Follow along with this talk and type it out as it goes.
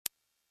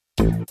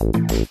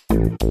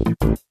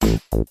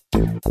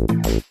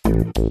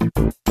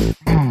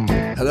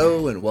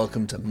Hello and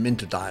welcome to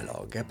Minter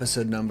Dialogue,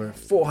 episode number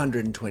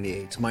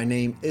 428. My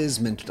name is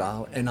Minter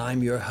Dial and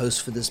I'm your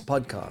host for this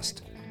podcast.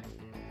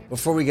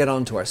 Before we get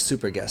on to our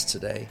super guest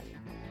today,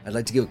 I'd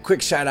like to give a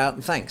quick shout out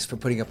and thanks for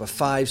putting up a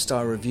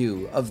 5-star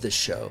review of this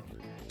show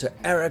to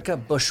Erica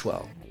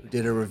Bushwell, who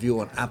did a review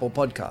on Apple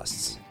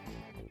Podcasts.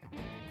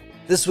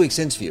 This week's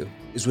interview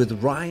is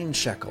with Ryan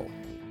Sheckle.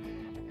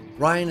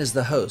 Ryan is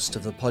the host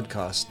of the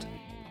podcast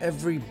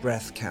Every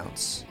Breath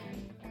Counts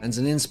and is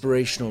an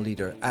inspirational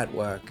leader at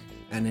work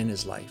and in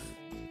his life.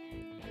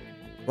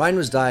 Ryan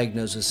was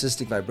diagnosed with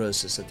cystic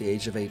fibrosis at the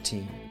age of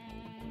 18.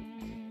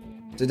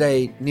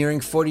 Today, nearing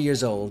 40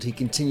 years old, he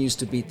continues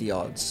to beat the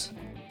odds.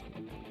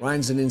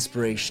 Ryan's an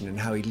inspiration in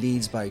how he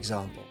leads by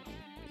example.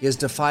 He has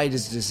defied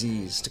his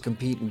disease to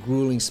compete in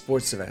grueling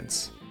sports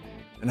events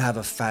and have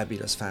a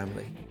fabulous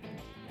family.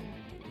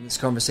 In this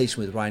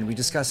conversation with Ryan, we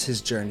discuss his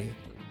journey,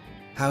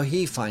 how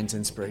he finds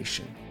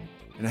inspiration,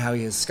 and how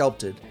he has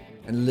sculpted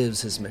and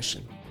lives his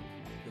mission.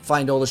 You'll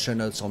find all the show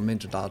notes on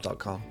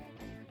minterdial.com.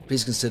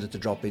 Please consider to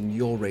drop in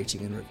your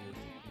rating and review.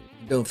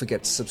 And don't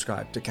forget to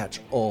subscribe to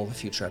catch all the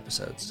future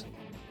episodes.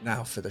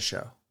 Now for the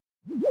show.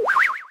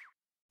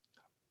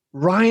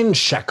 Ryan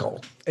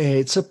Sheckle,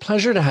 it's a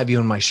pleasure to have you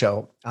on my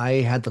show. I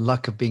had the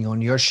luck of being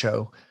on your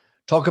show,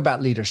 talk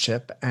about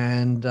leadership,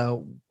 and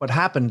what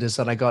happened is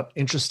that I got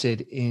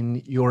interested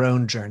in your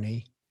own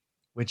journey,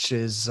 which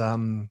is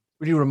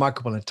really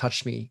remarkable and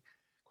touched me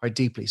quite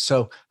deeply.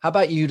 So how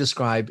about you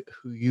describe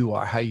who you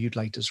are, how you'd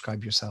like to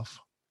describe yourself?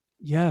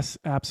 Yes,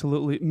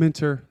 absolutely.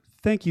 Minter,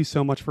 thank you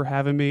so much for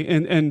having me.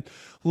 And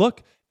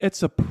look,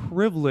 it's a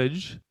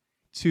privilege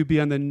to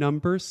be on the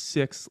number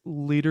 6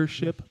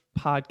 leadership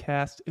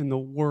podcast in the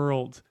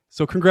world.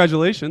 So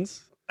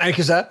congratulations. Thank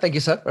you, sir. Thank you,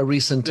 sir. A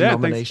recent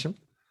nomination.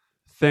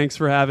 Thanks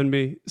for having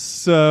me.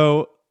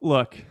 So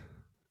look,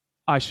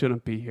 I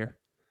shouldn't be here.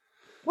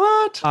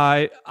 What?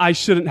 I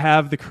shouldn't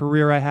have the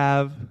career I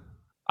have.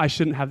 I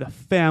shouldn't have the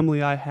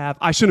family I have.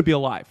 I shouldn't be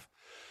alive.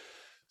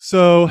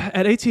 So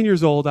at 18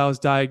 years old, I was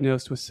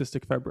diagnosed with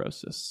cystic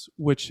fibrosis,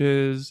 which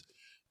is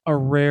a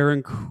rare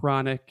and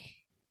chronic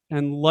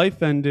and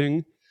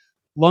life-ending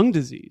lung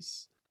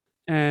disease.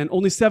 And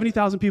only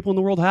 70,000 people in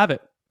the world have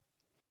it.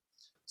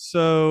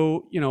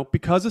 So,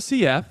 because of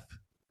CF,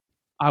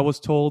 I was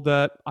told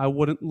that I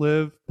wouldn't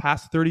live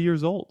past 30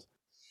 years old.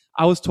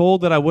 I was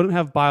told that I wouldn't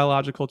have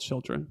biological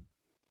children.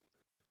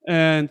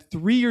 And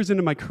 3 years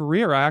into my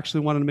career, I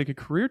actually wanted to make a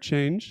career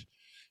change.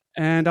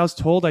 And I was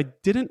told I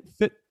didn't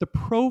fit the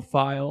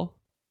profile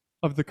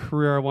of the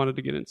career I wanted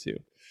to get into.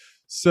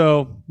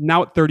 So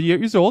now at 38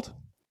 years old,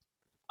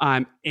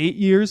 I'm 8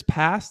 years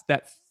past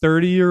that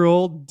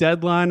 30-year-old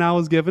deadline I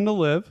was given to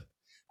live.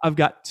 I've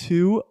got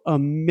 2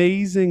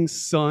 amazing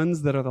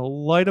sons that are the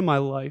light of my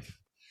life.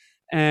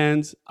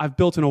 And I've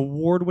built an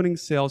award-winning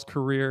sales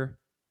career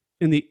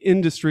in the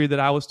industry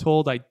that I was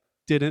told I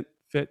didn't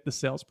fit the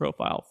sales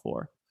profile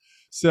for.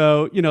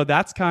 So,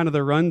 that's kind of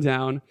the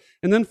rundown.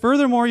 And then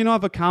furthermore,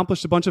 I've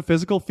accomplished a bunch of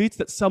physical feats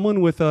that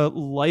someone with a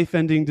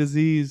life-ending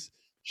disease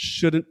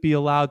shouldn't be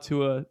allowed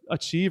to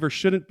achieve or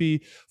shouldn't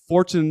be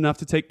fortunate enough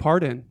to take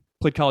part in.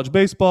 Played college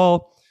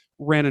baseball,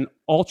 ran an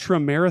ultra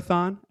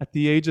marathon at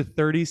the age of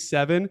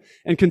 37,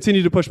 and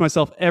continue to push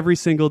myself every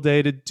single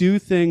day to do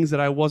things that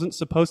I wasn't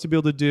supposed to be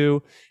able to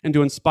do and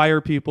to inspire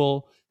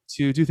people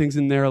to do things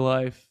in their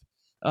life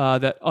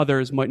that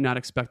others might not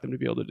expect them to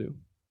be able to do.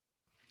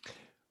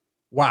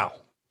 Wow.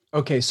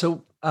 Okay.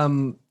 So,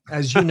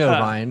 as you know,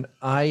 Ryan,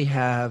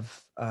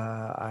 I've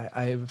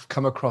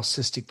come across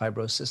cystic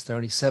fibrosis. There are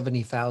only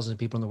 70,000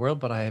 people in the world,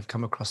 but I have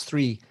come across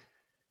 3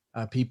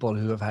 people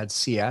who have had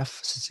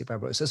CF, cystic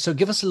fibrosis. So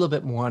give us a little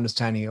bit more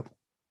understanding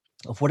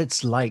of what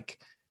it's like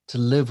to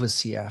live with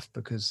CF,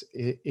 because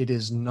it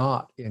is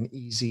not an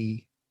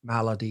easy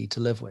malady to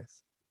live with.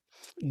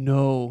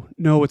 No,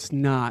 it's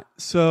not.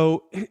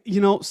 So,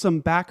 some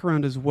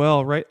background as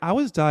well, right? I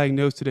was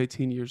diagnosed at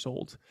 18 years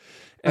old.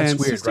 That's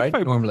weird, right?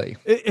 Normally.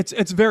 It's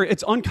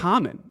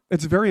uncommon.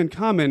 It's very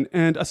uncommon.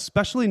 And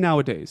especially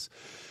nowadays,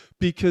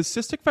 because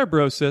cystic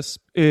fibrosis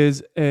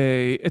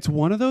it's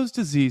one of those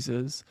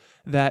diseases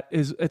that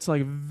it's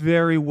like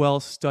very well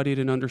studied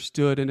and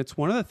understood. And it's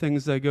one of the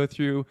things that I go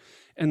through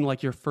in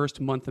like your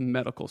first month in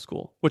medical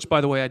school, which by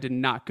the way, I did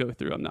not go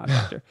through. I'm not a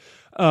doctor.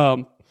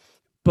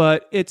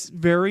 But it's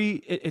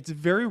very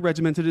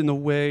regimented in the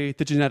way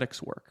the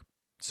genetics work.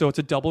 So it's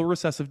a double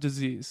recessive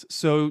disease.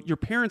 So your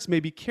parents may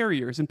be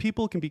carriers, and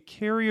people can be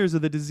carriers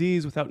of the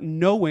disease without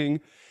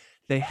knowing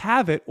they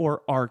have it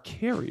or are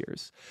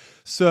carriers.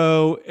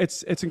 So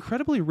it's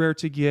incredibly rare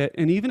to get.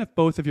 And even if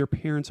both of your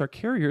parents are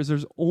carriers,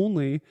 there's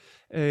only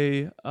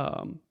a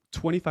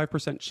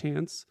 25%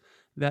 chance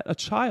that a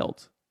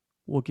child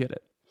will get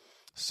it.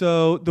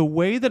 So the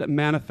way that it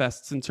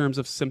manifests in terms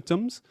of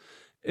symptoms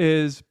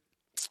is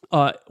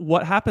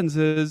what happens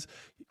is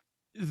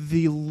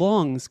the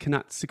lungs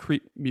cannot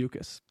secrete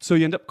mucus. So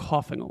you end up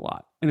coughing a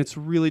lot, and it's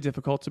really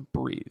difficult to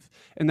breathe.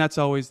 And that's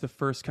always the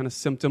first kind of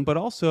symptom. But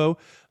also,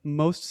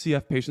 most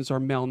CF patients are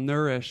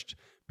malnourished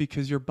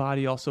because your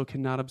body also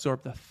cannot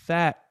absorb the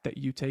fat that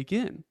you take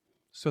in.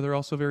 So they're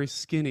also very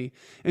skinny.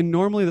 And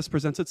normally this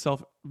presents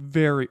itself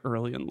very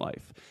early in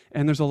life.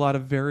 And there's a lot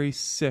of very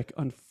sick,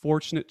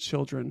 unfortunate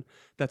children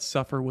that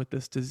suffer with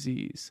this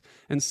disease.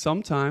 And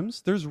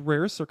sometimes there's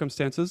rare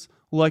circumstances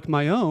like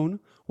my own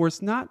where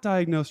it's not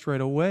diagnosed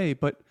right away,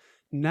 but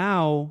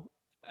now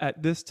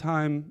at this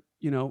time,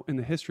 in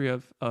the history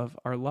of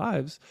our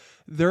lives,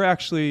 they're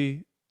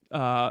actually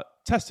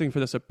testing for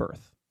this at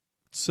birth.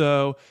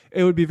 So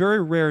it would be very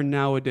rare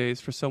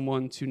nowadays for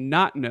someone to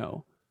not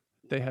know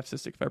they have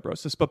cystic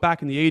fibrosis. But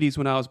back in the 80s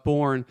when I was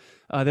born,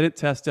 they didn't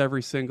test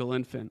every single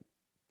infant.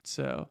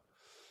 So,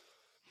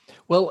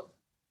 well,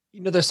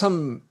 there's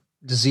some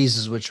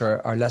diseases which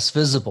are less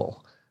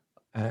visible,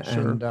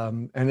 Sure.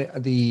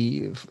 and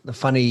the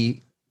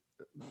funny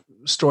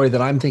story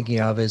that I'm thinking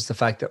of is the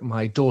fact that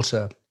my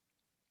daughter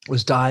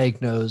was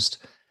diagnosed,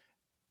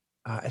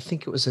 I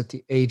think it was at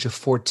the age of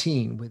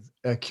 14, with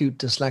acute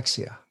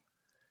dyslexia.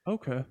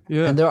 Okay.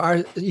 Yeah.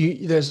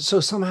 And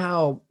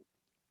somehow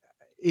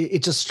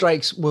it just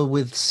strikes, well,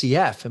 with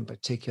CF in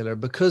particular,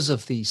 because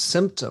of the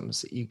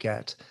symptoms that you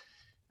get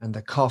and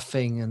the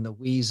coughing and the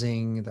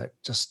wheezing that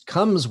just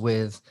comes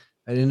with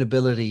an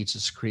inability to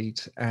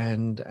secrete,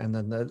 and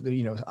then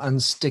the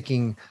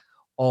unsticking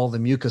all the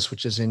mucus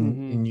which is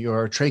in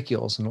your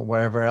tracheals and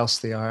wherever else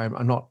they are.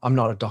 I'm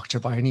not a doctor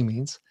by any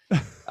means.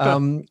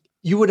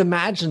 You would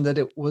imagine that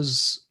it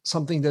was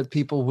something that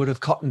people would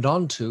have cottoned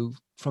on to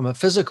from a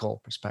physical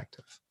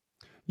perspective.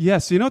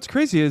 Yes. What's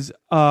crazy is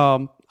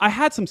I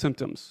had some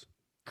symptoms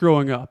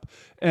growing up.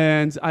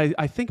 And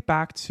I think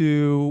back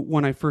to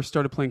when I first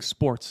started playing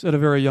sports at a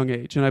very young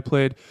age. And I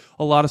played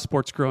a lot of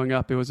sports growing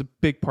up. It was a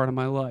big part of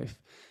my life.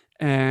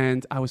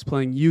 And I was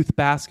playing youth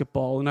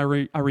basketball. And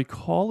I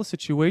recall a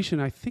situation,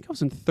 I think I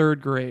was in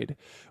third grade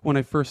when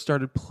I first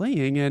started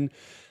playing. And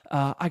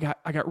I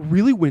got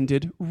really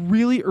winded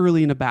really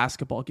early in a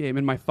basketball game.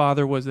 And my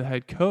father was the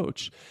head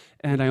coach.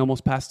 And I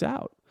almost passed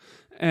out.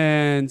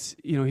 And,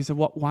 he said,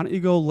 well, why don't you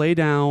go lay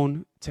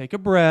down, take a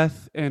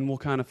breath, and we'll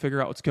kind of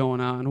figure out what's going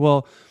on.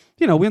 Well,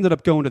 we ended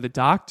up going to the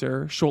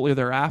doctor shortly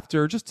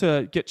thereafter just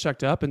to get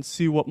checked up and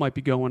see what might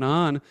be going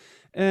on.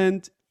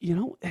 And,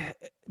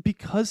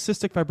 because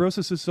cystic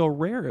fibrosis is so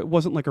rare, it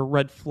wasn't like a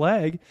red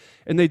flag.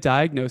 And they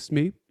diagnosed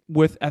me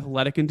with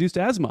athletic-induced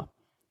asthma.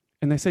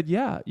 And they said,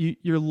 yeah,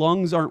 your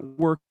lungs aren't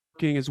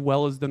working as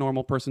well as the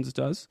normal person's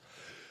does.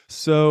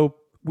 So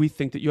we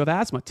think that you have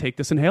asthma. Take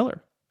this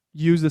inhaler.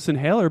 Use this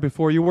inhaler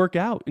before you work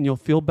out and you'll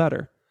feel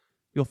better.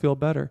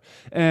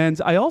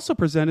 And I also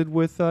presented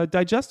with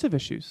digestive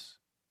issues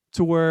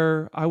to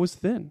where I was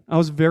thin. I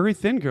was very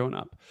thin growing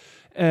up.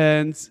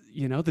 And,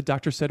 the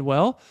doctor said,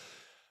 well,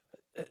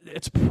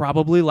 it's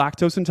probably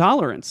lactose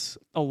intolerance.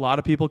 A lot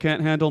of people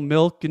can't handle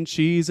milk and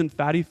cheese and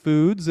fatty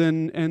foods,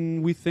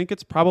 and we think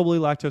it's probably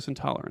lactose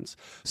intolerance.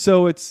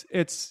 So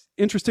it's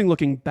interesting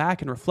looking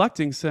back and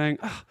reflecting, saying,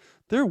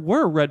 there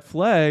were red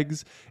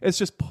flags. It's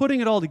just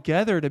putting it all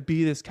together to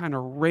be this kind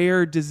of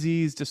rare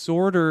disease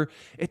disorder.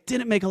 It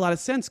didn't make a lot of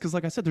sense because,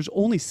 like I said, there's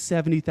only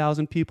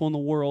 70,000 people in the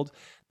world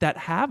that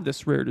have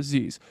this rare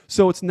disease.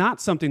 So it's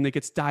not something that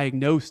gets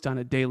diagnosed on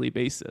a daily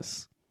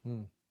basis.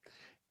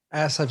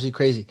 That's absolutely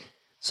crazy.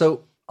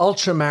 So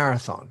ultra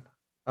marathon,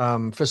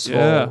 first of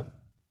all,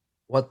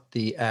 what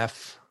the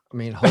F? I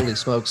mean, holy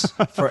smokes,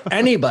 for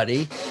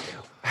anybody,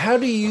 how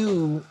do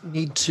you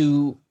need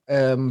to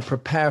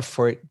prepare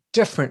for it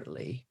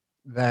differently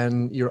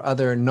than your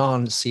other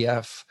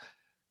non-CF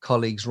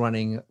colleagues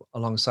running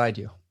alongside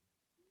you?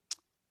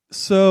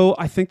 So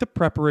I think the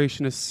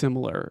preparation is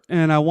similar,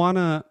 and I want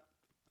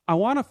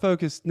to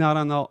focus not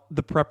on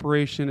the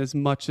preparation as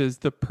much as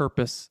the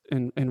purpose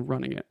in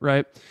running it,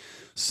 right?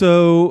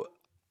 So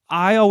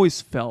I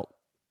always felt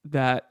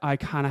that I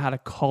kind of had a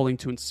calling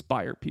to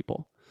inspire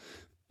people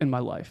in my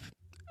life.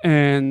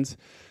 And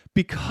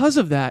because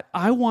of that,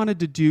 I wanted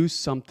to do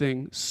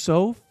something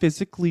so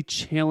physically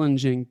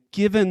challenging,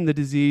 given the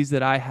disease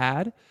that I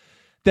had,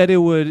 that it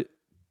would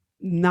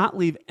not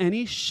leave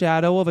any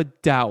shadow of a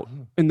doubt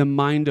in the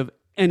mind of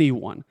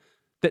anyone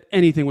that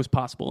anything was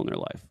possible in their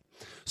life.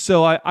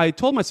 So I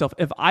told myself,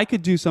 if I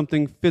could do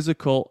something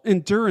physical,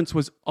 endurance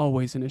was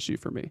always an issue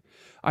for me.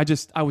 I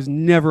was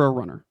never a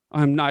runner.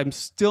 I'm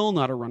still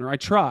not a runner. I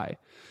try.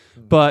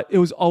 But it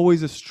was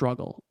always a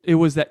struggle. It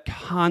was that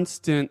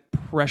constant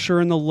pressure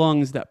in the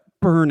lungs, that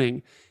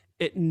burning.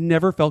 It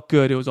never felt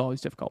good. It was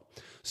always difficult.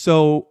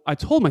 So I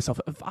told myself,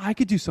 if I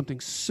could do something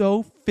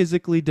so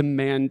physically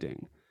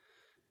demanding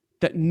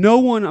that no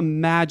one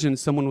imagined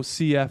someone with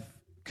CF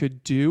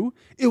could do,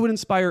 it would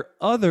inspire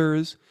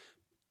others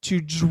to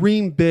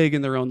dream big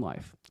in their own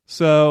life.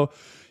 So,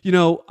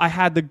 I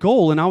had the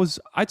goal, and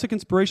I took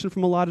inspiration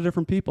from a lot of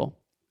different people.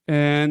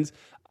 And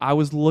I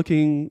was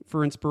looking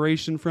for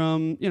inspiration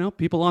from,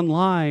 people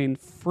online,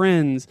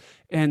 friends,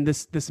 and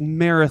this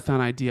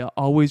marathon idea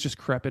always just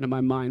crept into my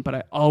mind, but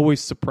I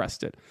always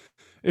suppressed it.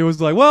 It was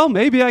like, well,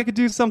 maybe I could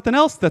do something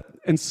else that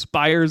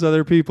inspires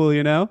other people,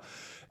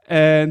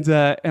 And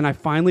I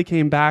finally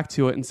came back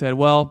to it and said,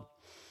 well,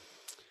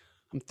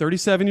 I'm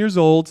 37 years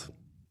old.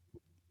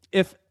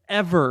 If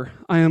ever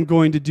I am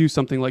going to do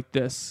something like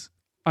this,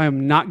 I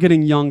am not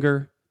getting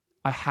younger.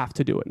 I have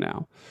to do it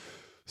now.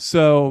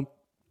 So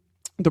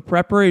the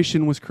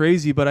preparation was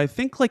crazy, but I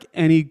think like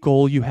any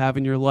goal you have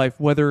in your life,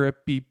 whether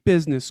it be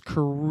business,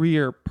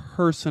 career,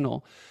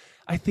 personal,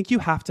 I think you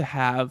have to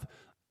have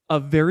a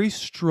very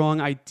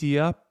strong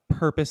idea,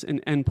 purpose,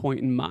 and endpoint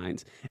in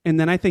mind. And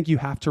then I think you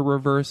have to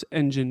reverse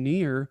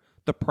engineer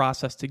the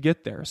process to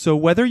get there. So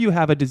whether you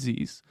have a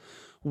disease,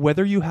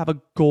 whether you have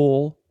a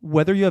goal,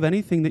 whether you have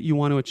anything that you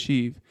want to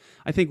achieve,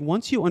 I think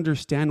once you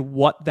understand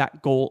what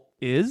that goal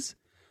is,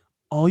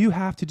 all you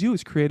have to do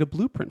is create a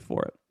blueprint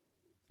for it.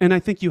 And I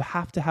think you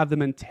have to have the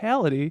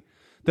mentality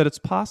that it's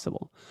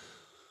possible.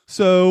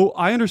 So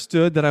I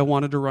understood that I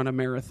wanted to run a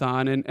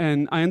marathon,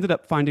 and I ended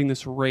up finding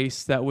this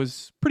race that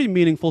was pretty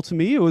meaningful to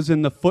me. It was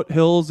in the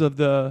foothills of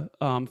the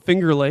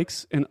Finger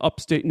Lakes in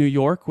upstate New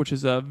York, which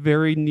is a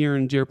very near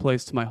and dear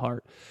place to my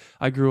heart.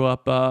 I grew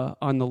up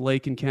on the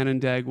lake in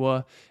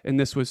Canandaigua, and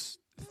this was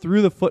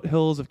through the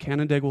foothills of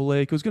Canandaigua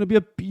Lake. It was going to be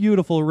a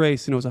beautiful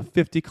race, and it was a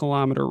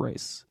 50-kilometer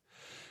race.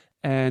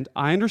 And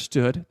I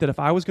understood that if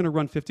I was going to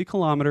run 50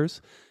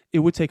 kilometers, it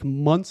would take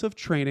months of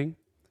training.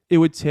 It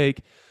would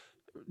take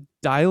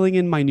dialing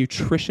in my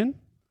nutrition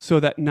so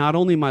that not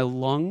only my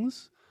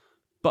lungs,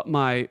 but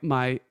my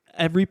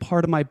every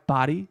part of my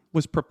body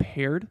was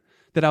prepared,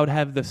 that I would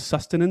have the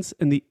sustenance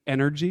and the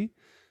energy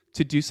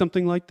to do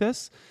something like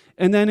this.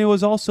 And then it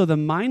was also the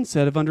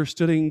mindset of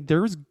understanding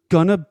there's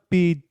gonna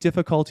be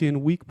difficulty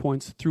and weak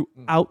points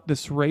throughout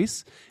this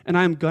race, and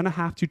I'm gonna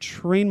have to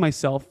train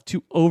myself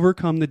to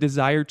overcome the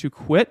desire to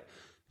quit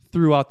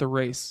throughout the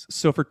race.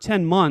 So for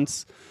 10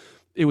 months,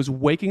 it was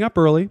waking up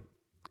early,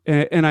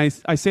 and I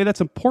say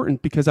that's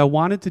important because I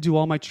wanted to do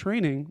all my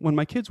training when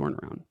my kids weren't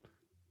around.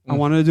 I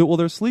wanted to do it while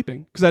they're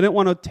sleeping because I didn't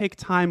want to take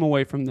time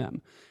away from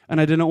them, and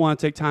I didn't want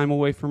to take time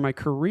away from my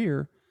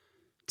career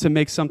to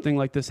make something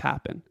like this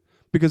happen,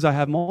 because I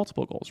have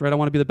multiple goals, right? I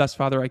want to be the best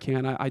father I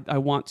can. I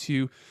want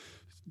to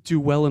do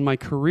well in my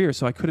career,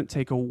 so I couldn't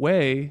take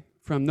away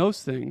from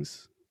those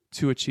things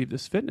to achieve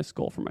this fitness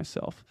goal for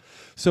myself.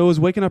 So it was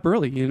waking up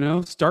early,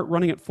 start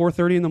running at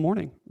 4:30 in the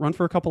morning, run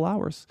for a couple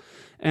hours.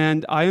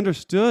 And I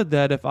understood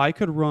that if I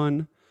could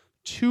run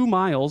 2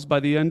 miles by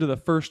the end of the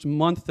first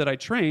month that I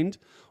trained,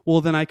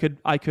 well, then I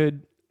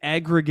could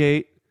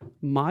aggregate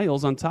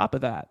miles on top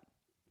of that.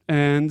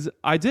 And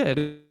I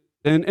did.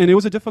 And it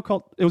was a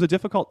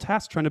difficult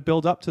task trying to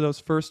build up to those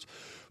first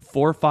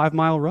 4 or 5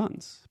 mile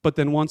runs. But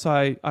then once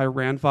I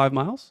ran 5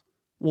 miles,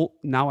 well,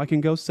 now I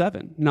can go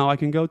 7. Now I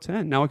can go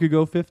 10. Now I could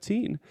go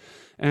 15.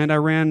 And I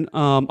ran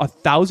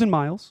 1,000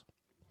 miles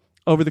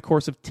over the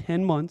course of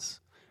 10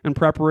 months in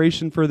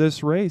preparation for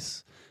this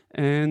race.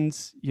 And,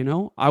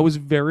 I was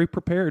very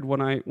prepared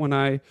when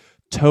I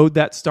towed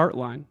that start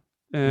line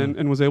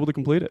and was able to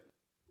complete it.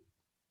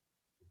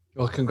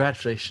 Well,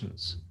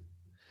 congratulations.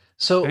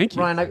 So,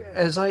 Ryan,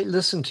 as I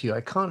listen to you,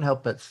 I can't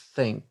help but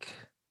think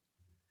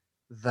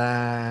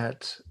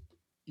that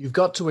you've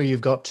got to where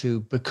you've got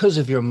to because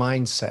of your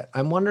mindset.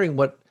 I'm wondering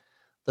what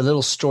the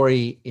little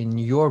story in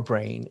your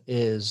brain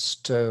is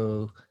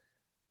to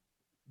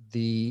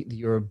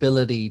your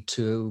ability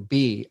to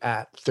be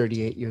at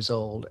 38 years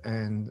old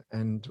and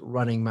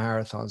running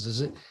marathons.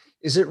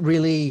 Is it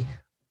really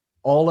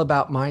all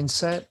about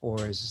mindset, or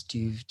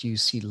do you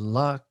see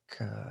luck?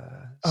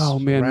 Oh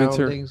man,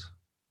 Minter,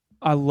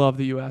 I love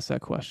that you asked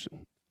that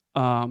question.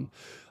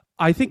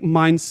 I think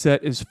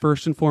mindset is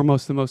first and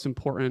foremost the most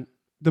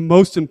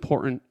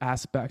important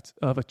aspect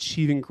of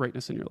achieving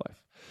greatness in your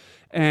life.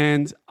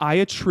 And I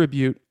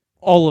attribute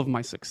all of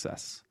my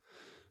success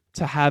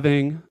to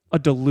having a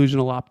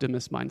delusional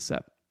optimist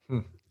mindset.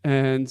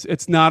 And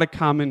it's not a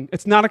common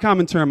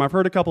term. I've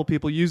heard a couple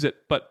people use it,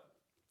 but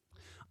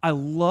I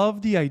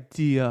love the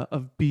idea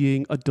of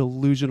being a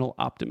delusional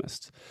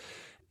optimist.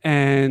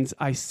 And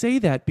I say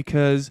that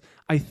because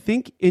I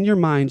think in your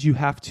mind you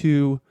have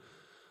to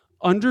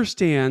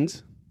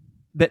understand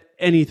that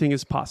anything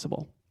is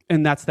possible.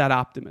 And that's that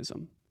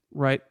optimism,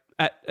 right?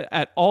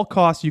 At all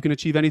costs, you can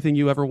achieve anything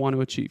you ever want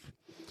to achieve.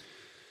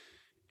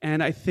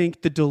 And I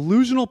think the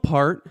delusional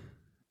part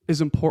is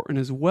important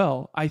as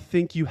well. I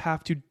think you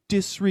have to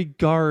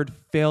disregard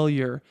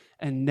failure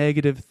and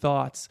negative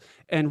thoughts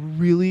and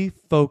really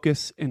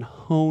focus and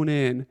hone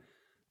in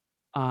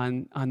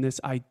on this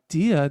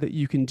idea that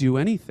you can do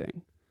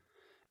anything.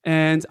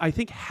 And I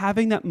think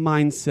having that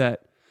mindset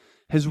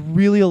has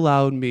really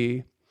allowed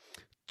me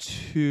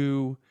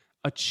to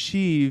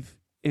achieve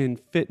in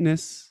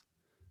fitness,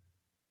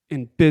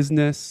 in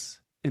business,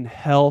 in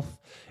health.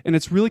 And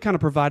it's really kind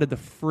of provided the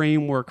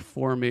framework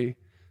for me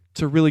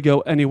to really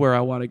go anywhere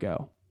I want to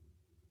go.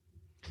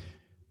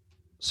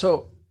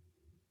 So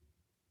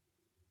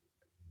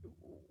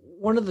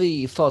one of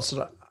the thoughts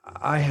that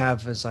I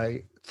have as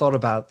I thought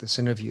about this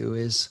interview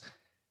is,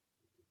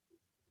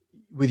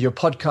 with your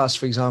podcast,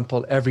 for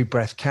example, Every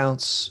Breath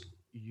Counts,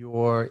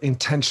 your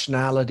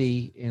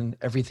intentionality in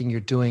everything you're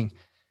doing,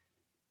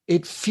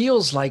 it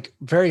feels like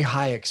very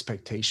high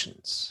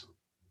expectations,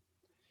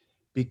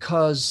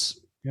 because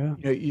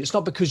it's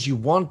not because you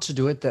want to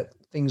do it that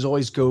things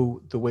always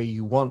go the way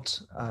you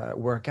want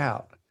work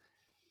out.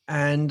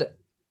 And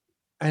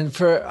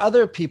for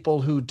other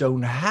people who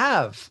don't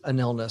have an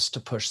illness to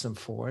push them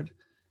forward,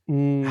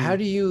 how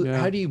do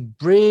you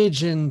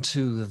bridge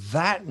into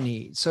that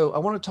need? So I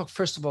want to talk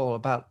first of all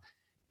about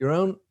your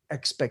own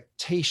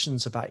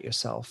expectations about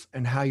yourself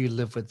and how you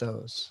live with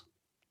those.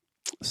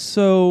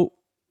 So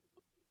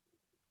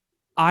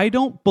I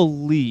don't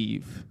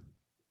believe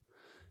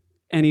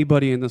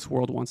anybody in this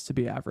world wants to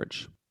be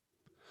average.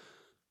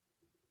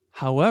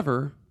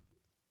 However,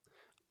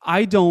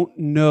 I don't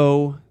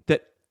know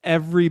that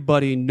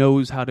everybody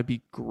knows how to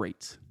be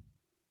great.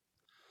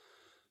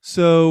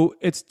 So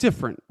it's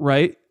different,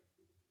 right?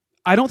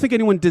 I don't think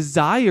anyone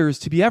desires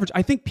to be average.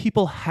 I think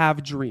people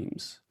have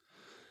dreams.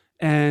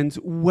 And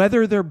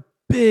whether they're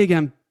big,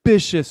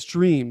 ambitious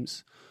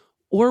dreams,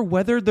 or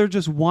whether they're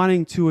just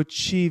wanting to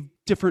achieve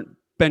different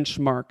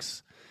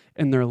benchmarks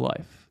in their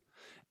life.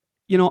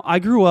 You know, I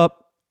grew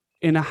up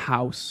in a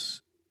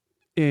house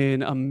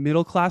in a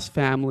middle-class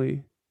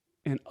family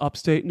in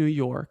upstate New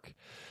York.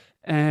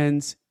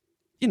 And,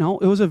 you know,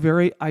 it was a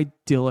very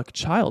idyllic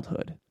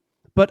childhood.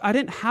 But I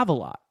didn't have a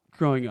lot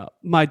growing up.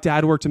 My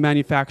dad worked a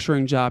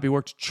manufacturing job. He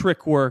worked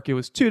trick work. It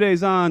was 2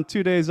 days on,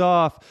 2 days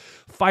off,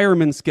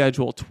 fireman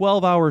schedule,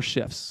 12-hour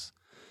shifts.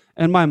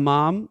 And my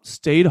mom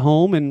stayed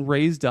home and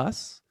raised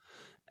us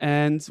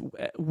and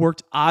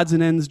worked odds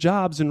and ends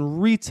jobs in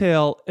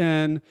retail.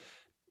 And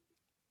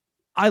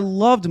I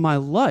loved my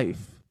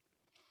life,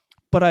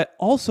 but I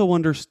also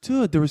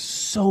understood there was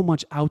so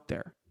much out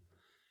there.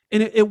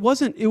 And it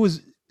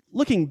was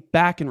looking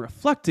back and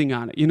reflecting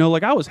on it, you know,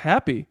 like I was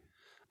happy,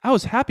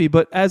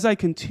 but as I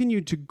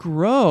continued to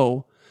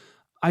grow,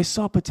 I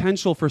saw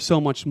potential for so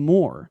much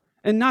more.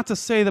 And not to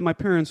say that my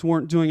parents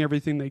weren't doing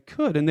everything they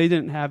could and they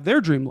didn't have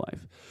their dream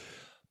life.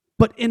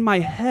 But in my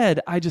head,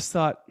 I just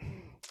thought,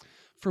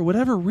 for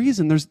whatever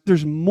reason,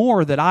 there's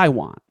more that I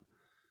want.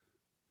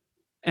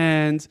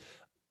 And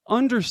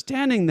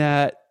understanding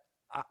that,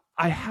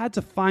 I had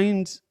to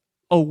find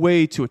a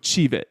way to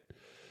achieve it.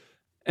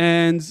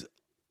 And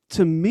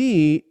to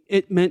me,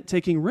 it meant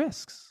taking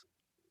risks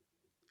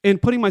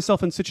and putting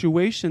myself in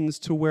situations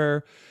to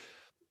where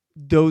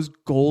those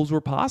goals were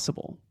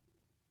possible.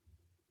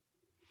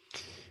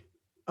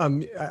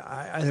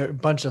 A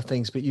bunch of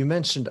things, but you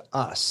mentioned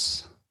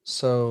us.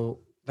 So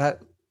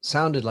that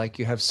sounded like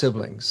you have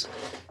siblings,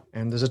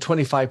 and there's a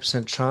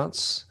 25%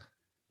 chance.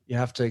 You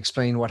have to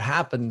explain what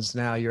happens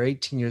now. You're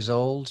 18 years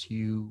old.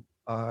 You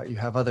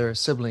have other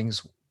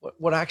siblings.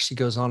 What actually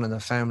goes on in the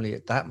family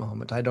at that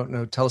moment? I don't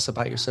know. Tell us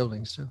about your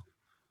siblings too.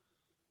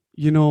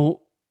 You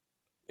know,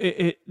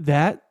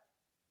 that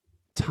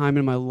time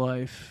in my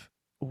life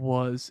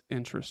was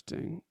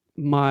interesting.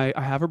 I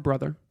have a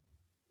brother,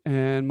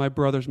 and my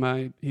brother's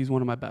he's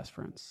one of my best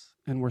friends,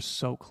 and we're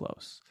so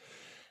close.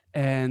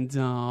 And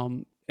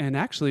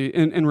actually,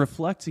 in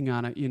reflecting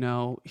on it, you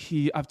know,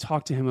 I've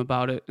talked to him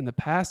about it in the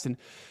past, and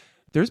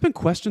there's been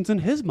questions in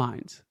his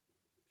mind,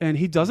 and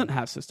he doesn't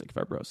have cystic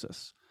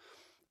fibrosis,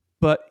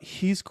 but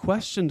he's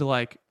questioned,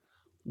 like,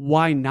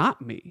 why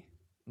not me?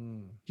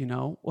 You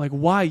know, like,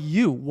 why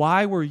you?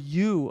 Why were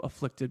you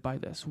afflicted by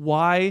this?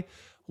 Why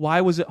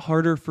was it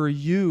harder for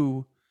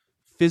you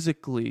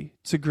physically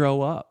to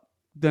grow up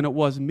than it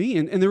was me?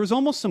 And there was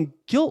almost some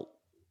guilt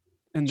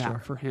in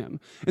that for him.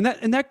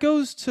 And that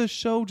goes to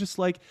show just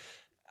like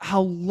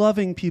how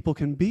loving people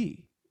can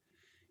be.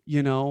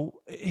 You know,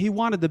 he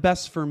wanted the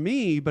best for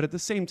me, but at the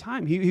same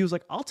time, he was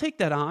like, I'll take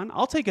that on.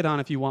 I'll take it on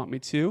if you want me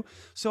to.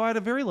 So I had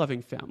a very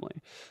loving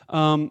family.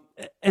 And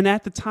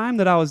at the time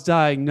that I was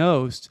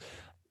diagnosed,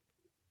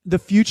 the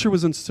future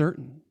was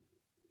uncertain.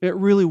 It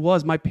really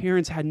was. My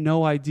parents had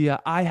no idea.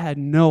 I had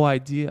no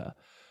idea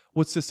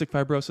what cystic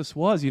fibrosis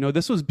was. You know,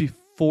 this was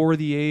before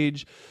the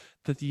age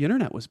that the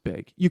internet was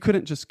big. You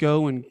couldn't just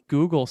go and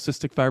Google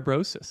cystic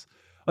fibrosis.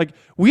 Like,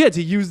 we had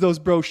to use those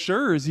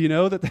brochures, you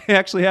know, that they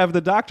actually have in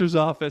the doctor's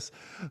office,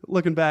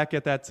 looking back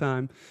at that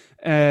time.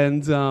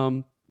 And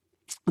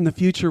the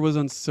future was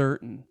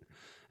uncertain.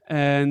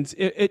 And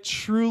it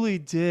truly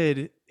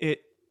did.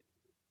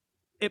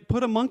 It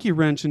put a monkey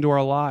wrench into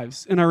our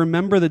lives. And I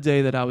remember the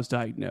day that I was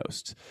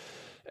diagnosed.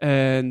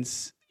 And,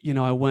 you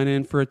know, I went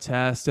in for a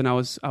test, and I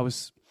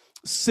was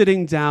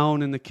sitting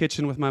down in the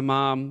kitchen with my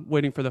mom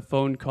waiting for the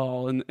phone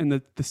call. And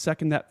the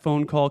second that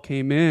phone call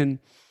came in,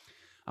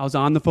 I was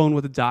on the phone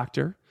with a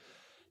doctor,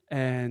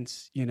 and,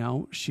 you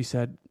know, she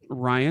said,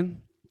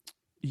 Ryan,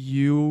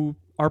 you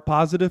are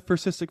positive for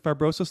cystic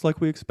fibrosis like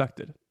we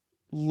expected.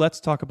 Let's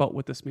talk about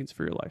what this means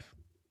for your life.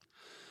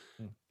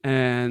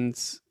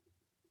 And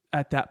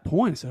at that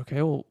point, I said,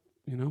 okay, well,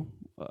 you know,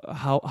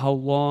 how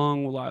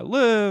long will I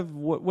live?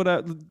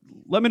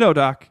 Let me know,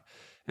 doc.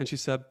 And she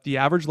said, the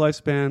average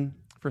lifespan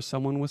for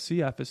someone with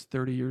CF is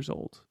 30 years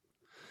old.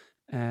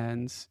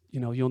 And, you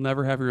know, you'll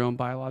never have your own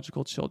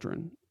biological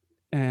children.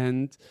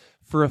 And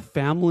for a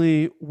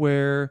family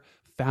where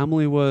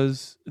family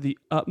was the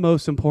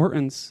utmost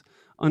importance,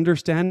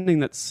 understanding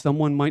that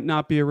someone might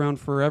not be around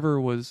forever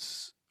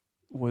was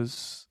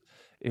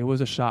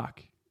a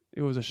shock.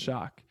 It was a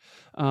shock.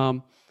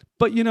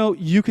 But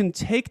you can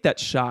take that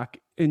shock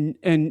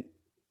and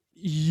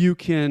you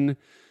can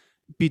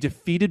be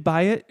defeated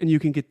by it and you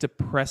can get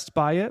depressed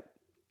by it,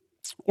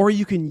 or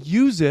you can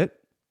use it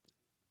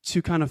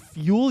to kind of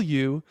fuel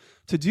you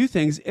to do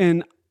things.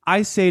 And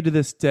I say to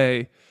this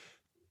day,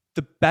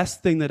 the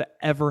best thing that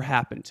ever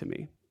happened to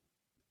me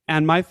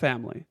and my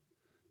family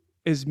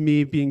is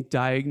me being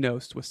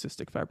diagnosed with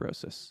cystic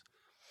fibrosis.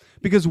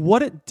 Because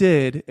what it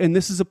did, and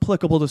this is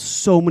applicable to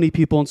so many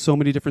people in so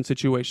many different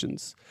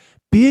situations,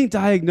 being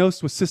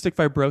diagnosed with cystic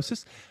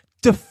fibrosis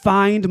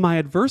defined my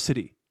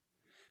adversity.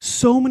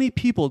 So many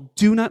people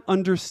do not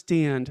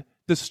understand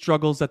the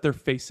struggles that they're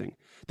facing.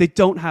 They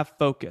don't have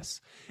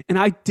focus. And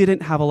I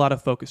didn't have a lot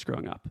of focus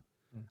growing up.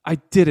 I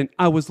didn't.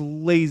 I was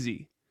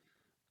lazy.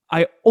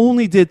 I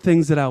only did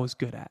things that I was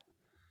good at.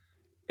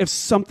 If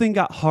something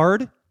got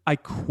hard, I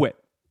quit.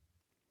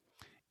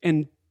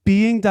 And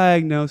being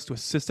diagnosed with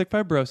cystic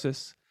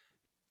fibrosis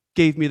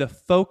gave me the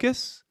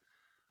focus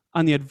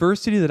on the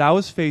adversity that I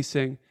was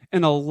facing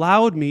and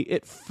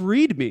it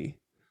freed me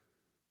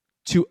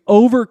to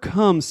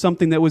overcome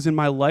something that was in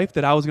my life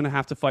that I was going to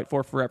have to fight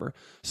for forever.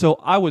 So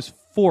I was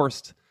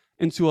forced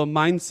into a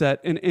mindset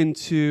and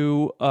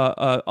into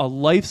a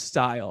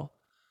lifestyle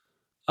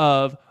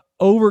of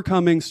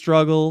overcoming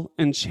struggle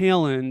and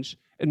challenge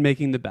and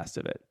making the best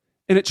of it.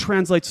 And it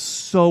translates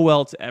so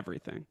well to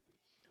everything.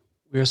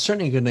 We're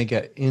certainly going to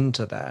get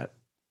into that.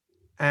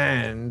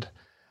 And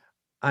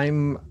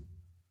I'm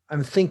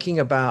thinking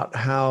about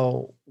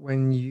how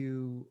when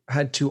you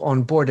had to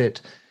onboard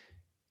it,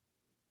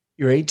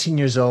 you're 18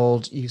 years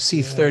old, you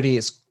see 30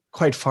 is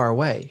quite far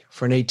away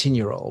for an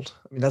 18-year-old.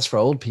 I mean, that's for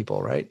old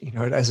people, right?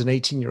 As an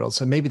 18-year-old.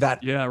 So maybe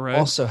that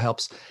also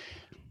helps.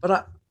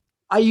 But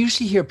I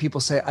usually hear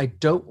people say, I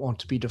don't want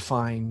to be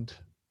defined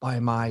by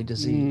my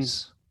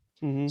disease.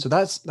 Mm-hmm. So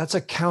that's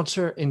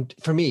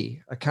for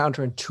me, a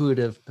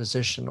counterintuitive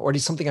position, or at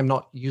least something I'm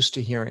not used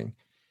to hearing.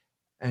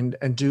 And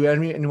do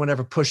anyone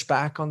ever push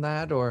back on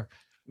that? Or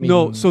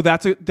no? So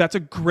that's a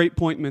great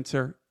point,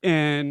 Minter.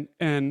 And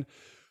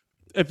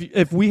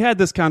if we had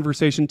this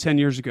conversation 10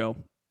 years ago,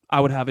 I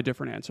would have a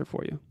different answer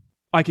for you.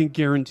 I can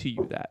guarantee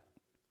you that.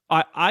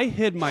 I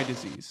hid my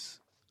disease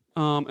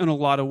in a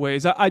lot of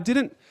ways. I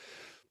didn't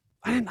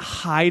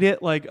hide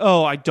it like,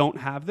 oh, I don't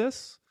have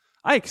this.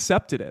 I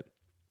accepted it.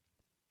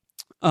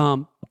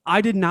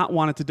 I did not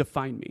want it to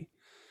define me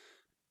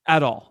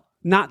at all,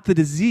 not the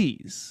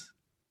disease.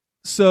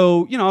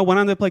 So, I went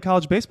on to play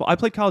college baseball. I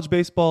played college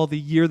baseball the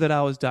year that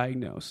I was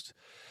diagnosed.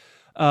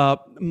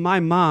 My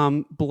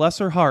mom, bless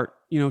her heart,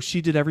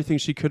 she did everything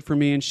she could for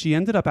me, and she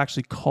ended up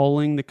actually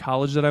calling the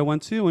college that I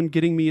went to and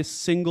getting me a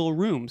single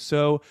room.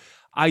 So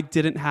I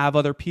didn't have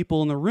other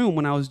people in the room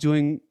when I was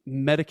doing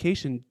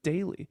medication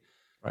daily.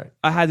 Right.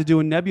 I had to do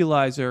a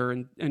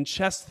nebulizer and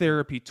chest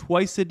therapy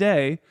twice a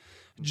day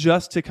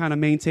just to kind of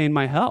maintain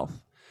my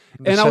health.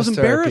 And I was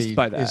embarrassed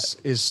by that.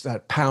 Is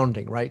that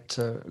pounding, right?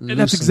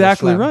 That's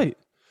exactly right.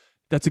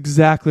 That's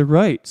exactly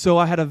right. So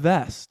I had a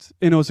vest,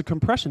 and it was a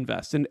compression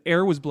vest, and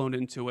air was blown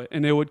into it,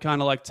 and it would kind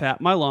of like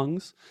tap my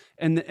lungs,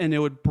 and it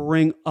would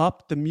bring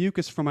up the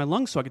mucus from my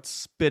lungs so I could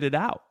spit it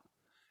out.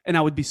 And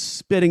I would be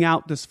spitting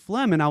out this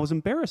phlegm, and I was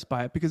embarrassed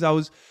by it because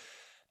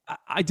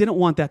I didn't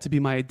want that to be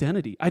my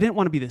identity. I didn't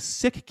want to be the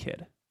sick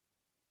kid.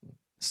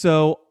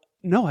 So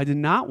no, I did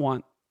not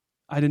want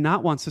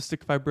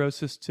cystic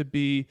fibrosis to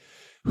be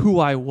who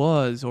I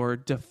was or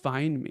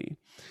define me.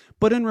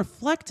 But in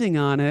reflecting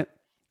on it,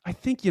 I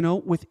think,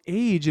 with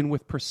age and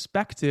with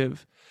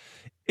perspective,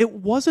 it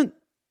wasn't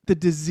the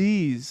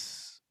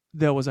disease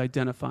that was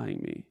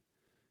identifying me.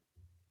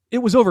 It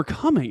was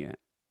overcoming it.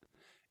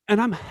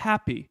 And I'm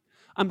happy.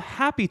 I'm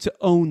happy to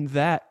own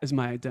that as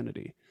my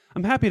identity.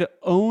 I'm happy to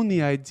own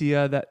the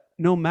idea that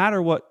no matter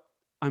what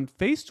I'm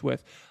faced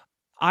with,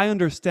 I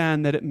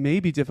understand that it may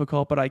be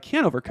difficult, but I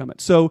can overcome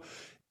it. So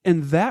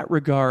in that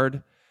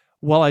regard,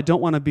 while I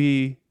don't want to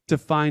be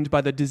defined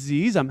by the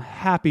disease, I'm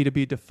happy to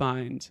be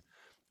defined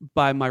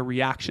by my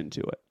reaction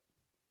to it.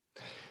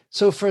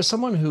 So for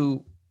someone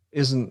who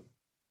isn't,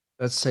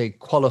 let's say,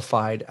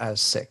 qualified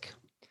as sick,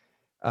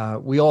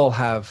 we all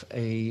have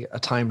a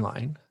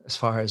timeline as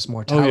far as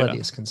mortality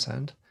is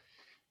concerned.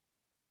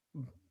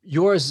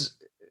 Yours,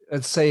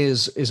 let's say,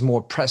 is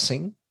more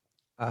pressing.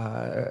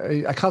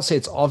 I can't say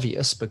it's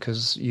obvious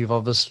because you've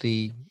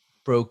obviously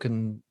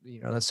broken,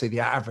 let's say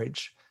the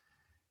average.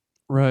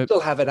 Right. You still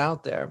have it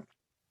out there.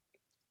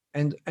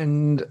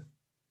 And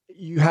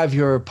you have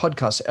your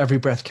podcast, Every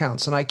Breath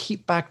Counts. And I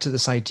keep back to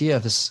this idea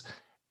of this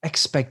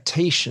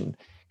expectation,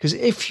 because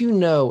if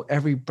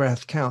every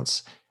breath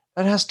counts,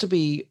 that has to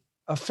be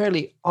a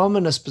fairly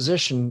ominous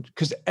position,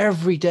 because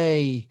every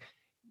day,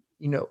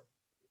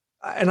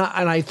 and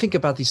I think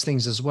about these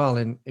things as well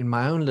in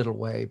my own little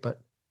way,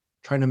 but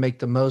trying to make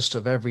the most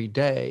of every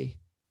day.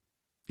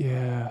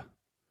 Yeah.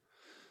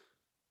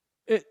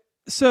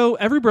 So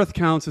Every Breath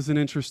Counts is an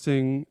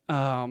interesting,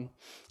 there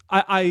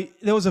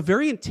was a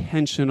very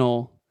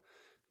intentional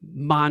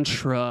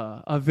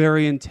mantra, a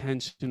very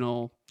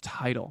intentional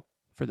title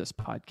for this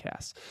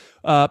podcast,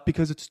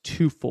 because it's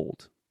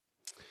twofold.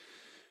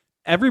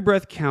 every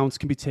breath counts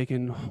can be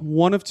taken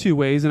one of two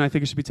ways, and I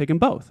think it should be taken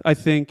both. I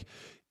think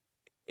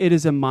it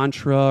is a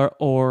mantra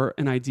or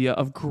an idea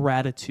of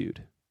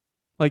gratitude.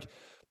 Like,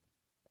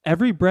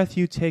 every breath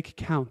you take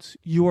counts.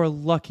 You are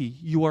lucky.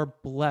 You are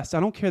blessed. I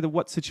don't care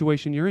what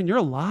situation you're in. You're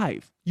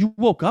alive. You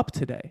woke up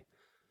today.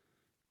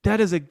 That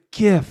is a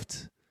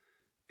gift.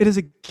 It is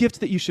a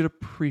gift that you should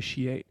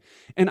appreciate.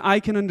 And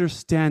I can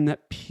understand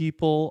that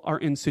people are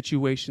in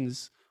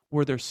situations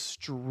where they're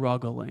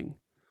struggling.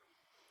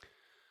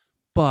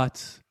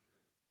 But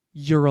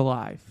you're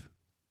alive.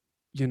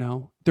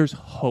 There's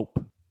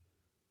hope.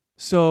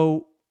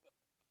 So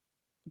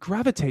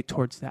gravitate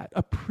towards that.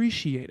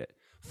 Appreciate it.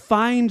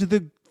 Find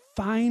the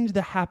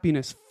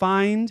happiness,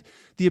 find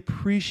the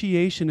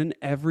appreciation in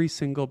every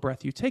single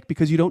breath you take,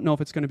 because you don't know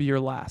if it's going to be your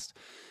last.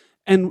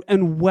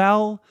 And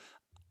while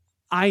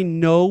I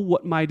know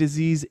what my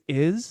disease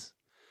is,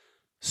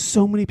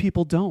 so many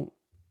people don't.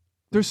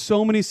 There's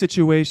so many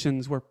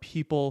situations where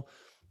people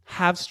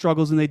have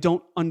struggles and they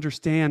don't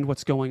understand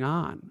what's going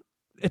on.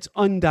 It's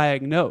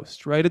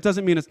undiagnosed, right? It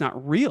doesn't mean it's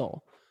not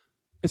real.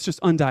 It's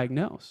just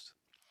undiagnosed.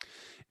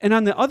 And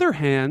on the other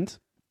hand,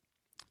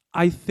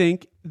 I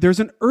think there's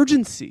an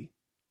urgency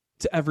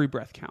to every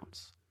breath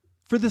counts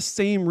for the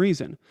same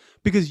reason,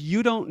 because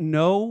you don't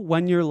know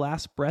when your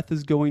last breath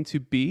is going to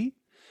be.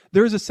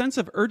 There is a sense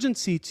of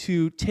urgency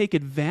to take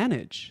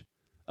advantage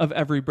of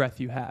every breath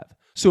you have.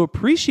 So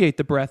appreciate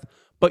the breath,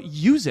 but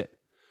use it,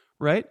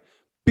 right?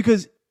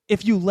 Because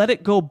if you let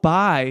it go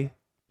by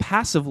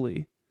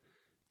passively,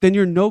 then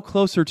you're no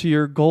closer to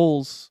your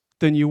goals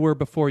than you were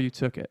before you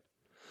took it.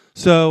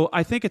 So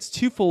I think it's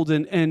twofold,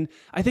 and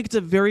I think it's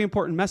a very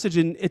important message,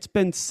 and it's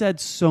been said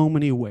so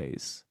many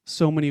ways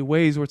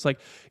where it's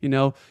like,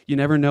 you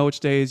never know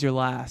which day is your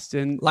last.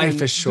 And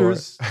life is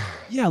short.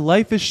 Yeah,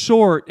 life is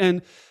short.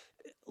 And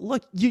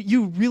look,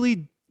 you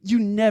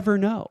never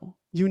know.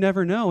 You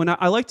never know. And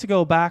I like to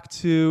go back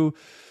to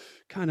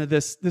kind of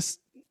this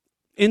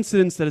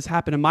incidents that has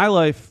happened in my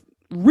life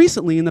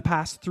recently in the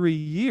past 3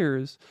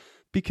 years,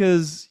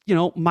 because,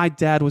 my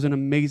dad was an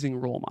amazing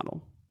role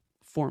model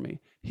for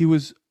me.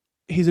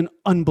 He's an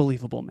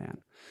unbelievable man.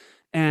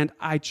 And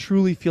I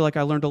truly feel like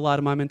I learned a lot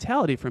of my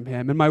mentality from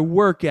him, and my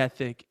work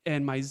ethic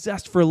and my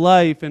zest for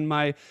life and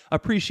my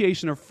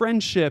appreciation of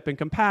friendship and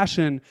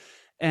compassion.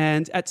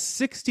 And at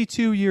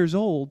 62 years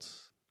old,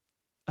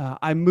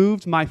 I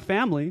moved my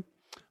family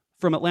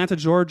from Atlanta,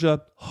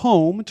 Georgia,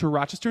 home to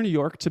Rochester, New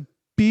York, to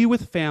be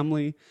with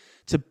family,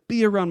 to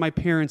be around my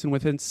parents. And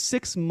within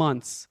 6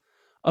 months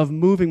of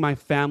moving my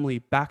family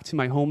back to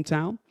my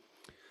hometown,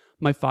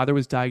 my father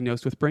was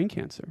diagnosed with brain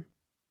cancer.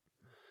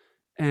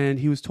 And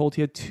he was told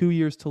he had 2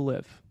 years to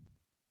live.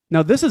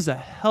 Now, this is a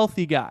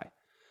healthy guy,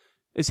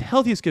 as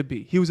healthy as could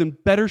be. He was in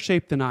better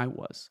shape than I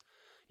was,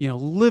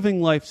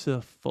 living life to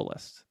the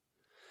fullest.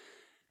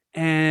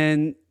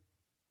 And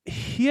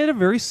he had a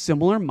very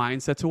similar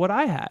mindset to what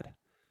I had.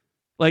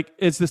 Like,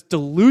 it's this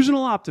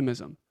delusional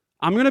optimism.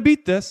 I'm going to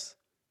beat this.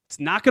 It's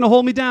not going to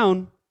hold me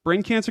down.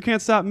 Brain cancer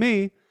can't stop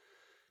me.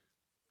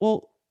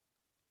 Well,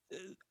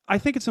 I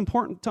think it's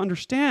important to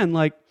understand,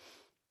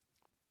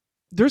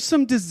 there's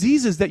some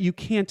diseases that you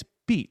can't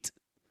beat.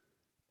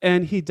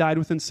 And he died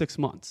within 6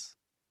 months.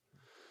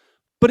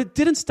 But it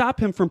didn't stop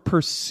him from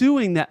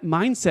pursuing that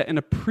mindset and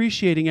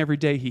appreciating every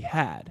day he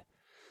had.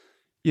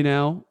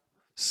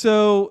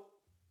 So,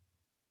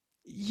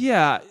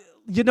 yeah,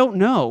 you don't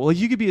know. Well,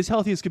 you could be as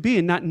healthy as could be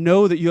and not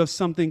know that you have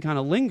something kind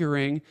of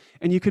lingering,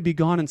 and you could be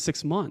gone in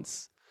 6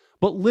 months.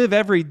 But live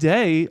every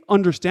day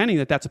understanding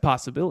that that's a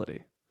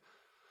possibility.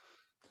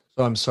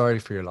 So I'm sorry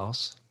for your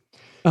loss.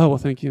 Oh, well,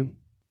 thank you.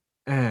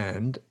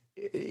 And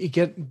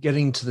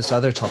getting to this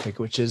other topic,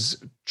 which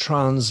is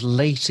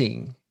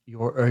translating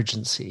your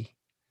urgency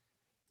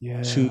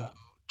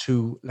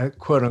to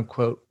quote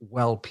unquote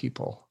well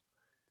people.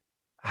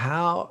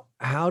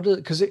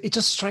 Because it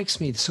just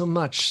strikes me so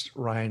much,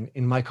 Ryan,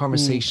 in my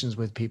conversations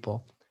with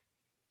people,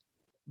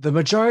 the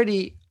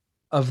majority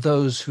of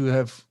those who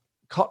have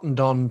cottoned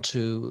on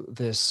to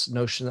this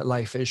notion that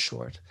life is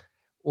short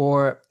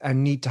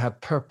and need to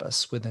have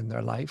purpose within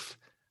their life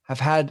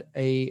have had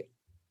a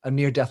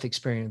near-death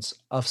experience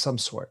of some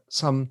sort,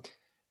 some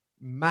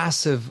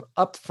massive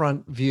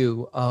upfront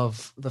view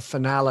of the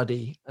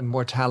finality and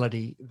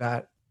mortality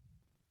that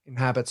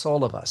inhabits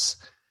all of us.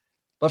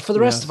 But for the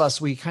rest of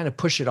us, we kind of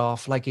push it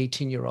off like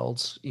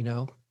 18-year-olds,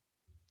 not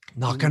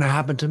going to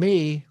happen to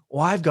me.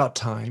 Well, I've got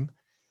time.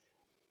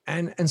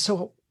 And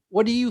so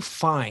what do you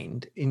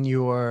find in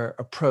your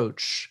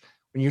approach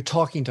when you're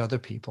talking to other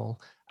people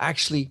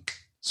actually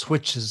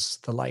switches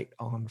the light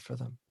on for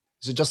them?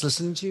 Is it just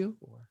listening to you?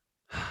 Or?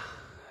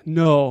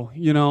 No,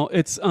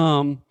 it's,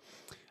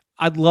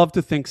 I'd love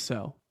to think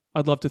so.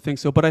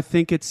 But I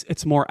think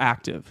it's more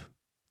active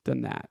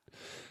than that.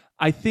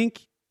 I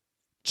think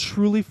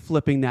truly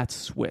flipping that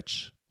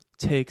switch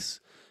takes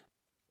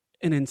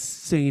an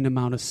insane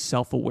amount of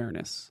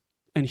self-awareness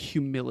and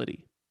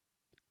humility.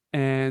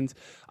 And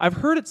I've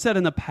heard it said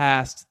in the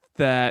past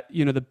that,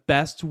 the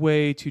best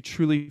way to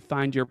truly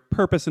find your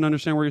purpose and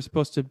understand where you're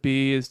supposed to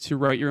be is to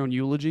write your own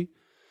eulogy.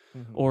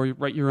 or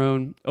write your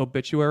own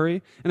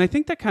obituary. And I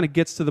think that kind of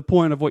gets to the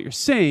point of what you're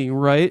saying,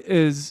 right?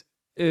 Is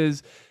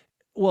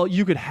well,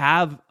 you could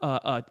have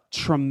a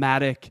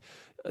traumatic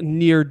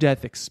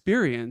near-death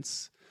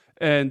experience,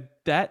 and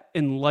that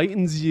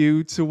enlightens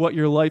you to what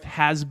your life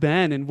has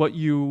been and what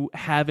you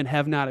have and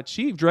have not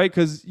achieved, right?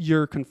 Because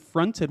you're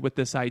confronted with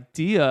this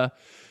idea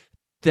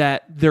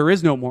that there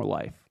is no more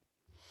life.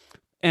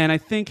 And I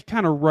think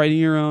kind of writing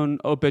your own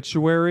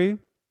obituary,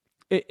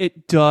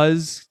 it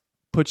does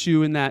put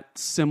you in that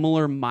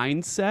similar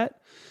mindset.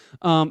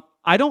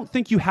 I don't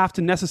think you have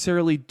to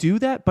necessarily do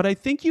that, but I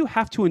think you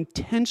have to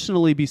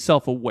intentionally be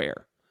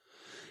self-aware.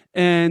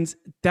 And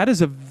that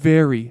is a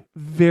very,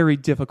 very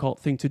difficult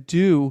thing to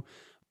do,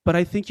 but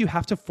I think you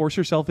have to force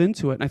yourself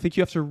into it. And I think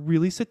you have to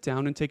really sit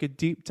down and take a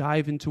deep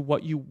dive into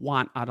what you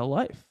want out of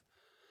life.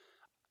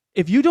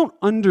 If you don't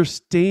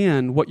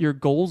understand what your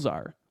goals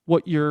are,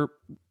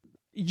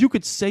 you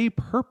could say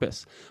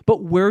purpose,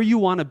 but where you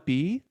want to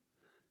be,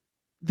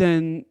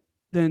 then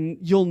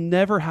you'll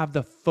never have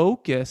the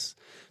focus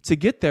to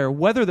get there,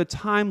 whether the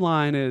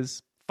timeline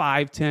is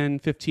 5, 10,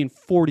 15,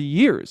 40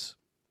 years.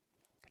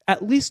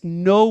 At least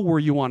know where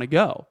you want to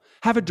go.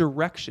 Have a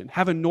direction.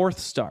 Have a North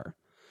Star,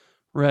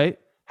 right?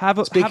 Have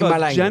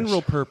a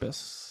general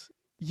purpose.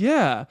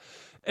 Yeah.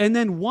 And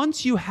then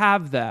once you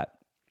have that,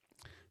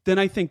 then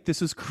I think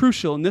this is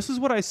crucial. And this is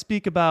what I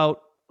speak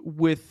about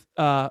with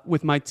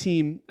my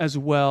team as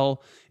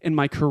well in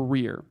my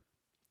career.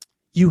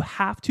 You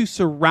have to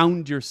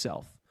surround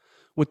yourself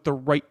with the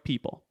right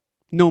people,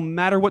 no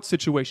matter what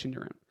situation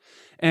you're in.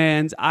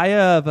 And I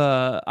have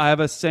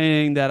a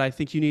saying that I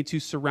think you need to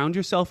surround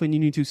yourself and you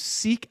need to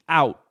seek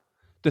out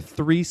the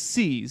 3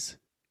 C's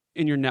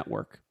in your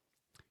network.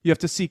 You have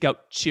to seek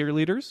out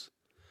cheerleaders,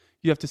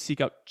 you have to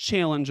seek out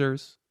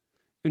challengers,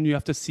 and you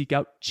have to seek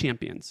out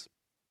champions.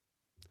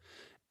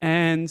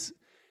 And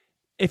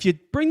if you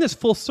bring this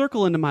full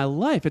circle into my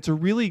life, it's a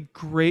really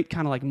great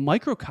kind of like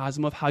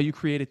microcosm of how you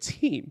create a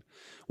team.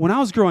 When I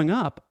was growing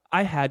up,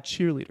 I had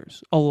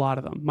cheerleaders, a lot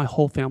of them. My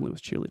whole family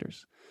was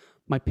cheerleaders.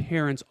 My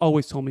parents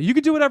always told me, you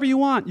could do whatever you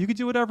want. You could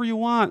do whatever you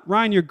want.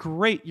 Ryan, you're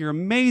great. You're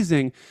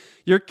amazing.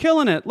 You're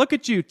killing it. Look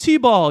at you.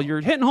 T-ball.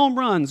 You're hitting home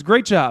runs.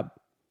 Great job.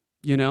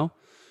 You know,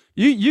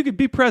 you could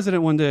be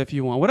president one day if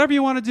you want. Whatever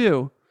you want to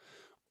do.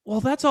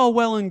 Well, that's all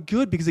well and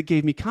good because it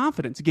gave me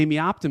confidence. It gave me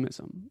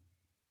optimism.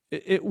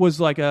 It was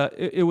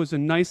a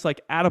nice,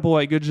 like,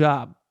 attaboy, good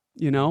job,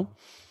 you know?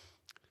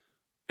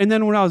 And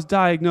then when I was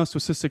diagnosed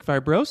with cystic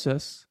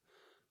fibrosis,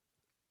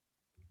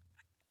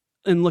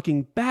 and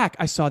looking back,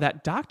 I saw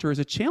that doctor as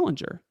a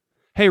challenger.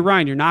 Hey,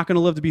 Ryan, you're not going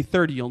to live to be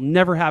 30. You'll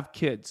never have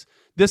kids.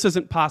 This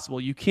isn't possible.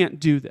 You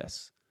can't do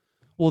this.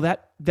 Well,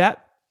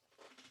 that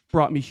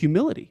brought me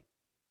humility.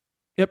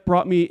 It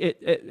brought me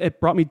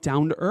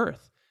down to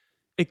earth.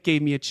 It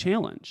gave me a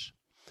challenge.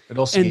 It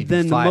also gave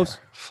you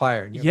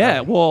fire. In your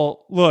belly.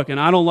 Well, look, and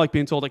I don't like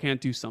being told I can't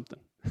do something.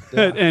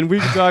 Yeah. And we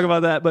can talk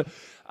about that, but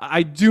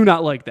I do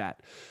not like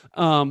that.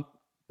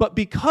 But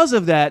because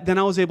of that, then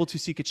I was able to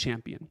seek a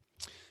champion.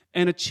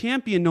 And a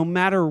champion, no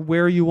matter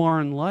where you are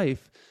in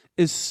life,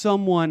 is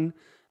someone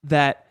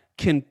that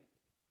can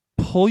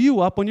pull you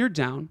up when you're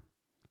down,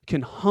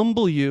 can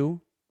humble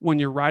you when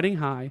you're riding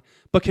high,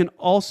 but can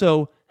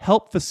also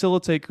help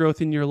facilitate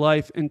growth in your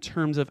life in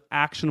terms of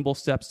actionable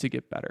steps to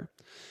get better.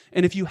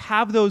 And if you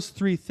have those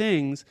 3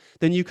 things,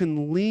 then you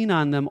can lean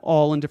on them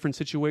all in different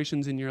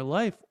situations in your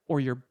life or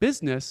your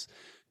business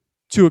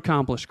to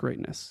accomplish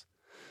greatness.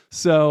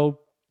 So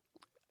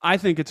I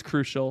think it's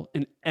crucial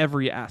in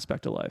every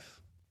aspect of life.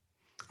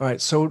 All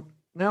right, so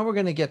now we're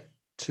going to get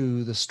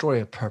to the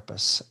story of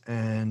purpose,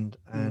 and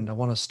I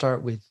want to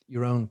start with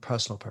your own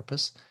personal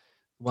purpose,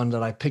 one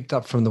that I picked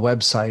up from the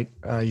website,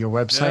 your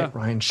website,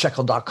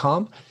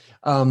 ryansheckle.com.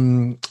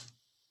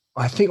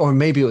 I think, or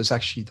maybe it was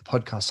actually the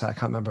podcast, I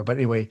can't remember, but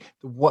anyway,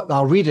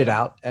 I'll read it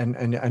out,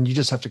 and you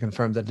just have to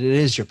confirm that it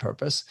is your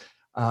purpose,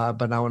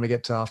 but I want to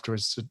get to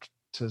afterwards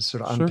to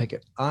sort of unpick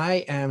it.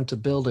 I am to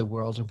build a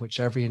world in which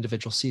every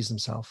individual sees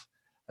himself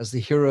as the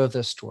hero of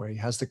their story,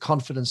 has the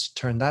confidence to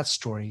turn that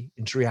story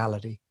into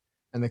reality,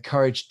 and the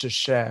courage to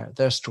share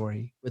their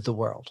story with the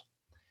world.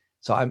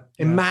 So I'm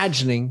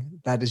imagining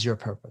that is your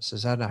purpose.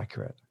 Is that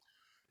accurate?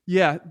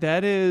 Yeah,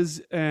 that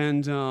is,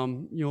 and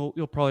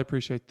you'll probably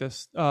appreciate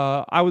this.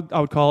 I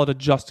would call it a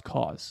just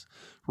cause,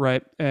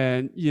 right?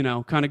 And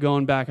kind of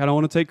going back, I don't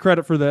want to take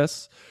credit for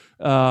this.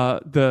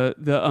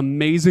 The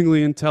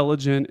amazingly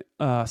intelligent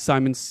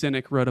Simon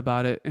Sinek wrote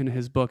about it in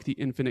his book, The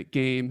Infinite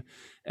Game.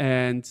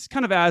 And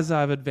kind of as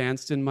I've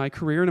advanced in my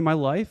career and in my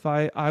life,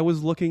 I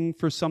was looking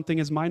for something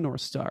as my North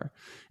Star.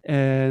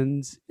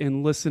 And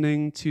in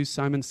listening to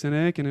Simon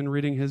Sinek and in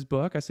reading his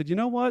book, I said, you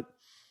know what?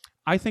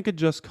 I think a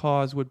just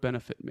cause would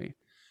benefit me.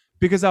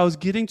 Because I was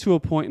getting to a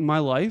point in my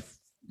life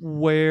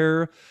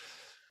where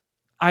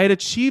I had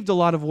achieved a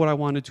lot of what I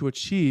wanted to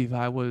achieve.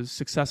 I was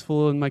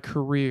successful in my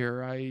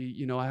career. I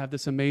have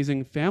this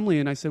amazing family.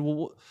 And I said,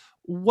 well,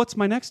 what's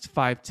my next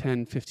 5,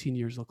 10, 15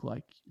 years look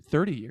like?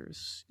 30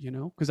 years,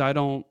 because I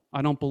don't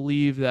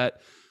believe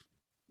that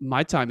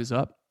my time is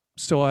up.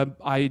 So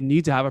I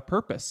need to have a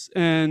purpose.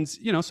 And,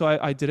 so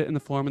I did it in the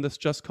form of this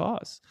just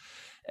cause.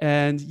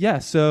 And yeah,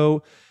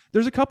 so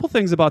there's a couple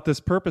things about this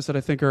purpose that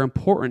I think are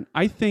important.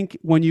 I think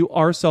when you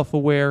are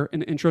self-aware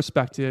and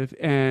introspective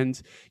and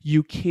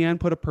you can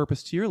put a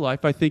purpose to your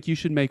life, I think you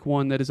should make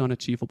one that is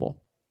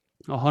unachievable,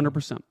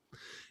 100%.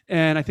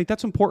 And I think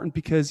that's important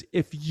because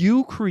if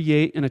you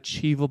create an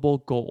achievable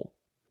goal,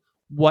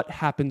 what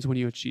happens when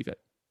you achieve it?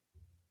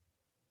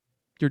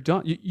 You're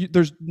done.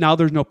 There's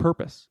no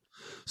purpose.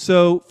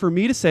 So for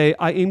me to say,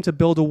 I aim to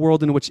build a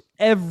world in which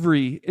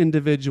every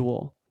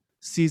individual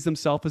sees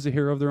themselves as a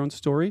hero of their own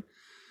story.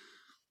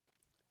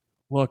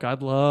 Look,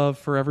 I'd love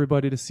for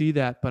everybody to see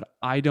that, but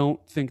I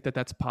don't think that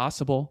that's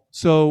possible.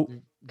 So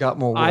got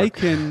more work.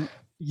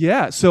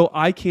 So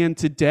I can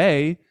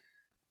today,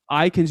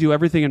 I can do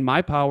everything in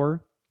my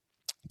power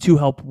to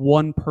help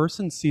one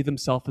person see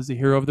themselves as a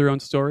hero of their own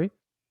story.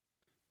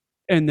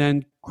 And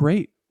then,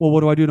 great. Well,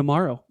 what do I do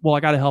tomorrow? Well, I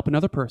got to help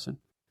another person.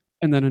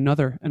 And then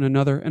another, and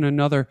another, and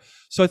another.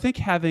 So I think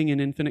having an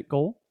infinite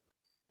goal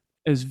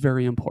is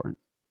very important.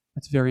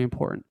 It's very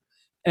important.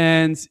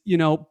 And,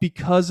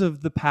 because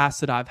of the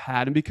past that I've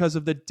had and because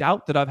of the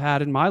doubt that I've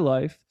had in my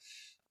life,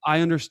 I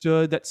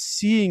understood that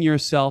seeing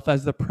yourself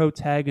as the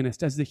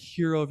protagonist, as the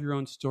hero of your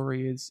own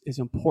story is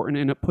important.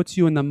 And it puts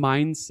you in the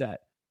mindset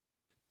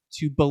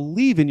to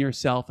believe in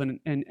yourself and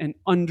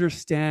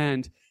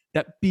understand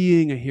that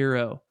being a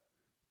hero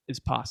is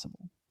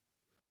possible.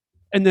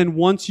 And then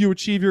once you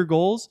achieve your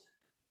goals,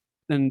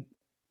 then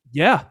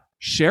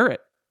share it.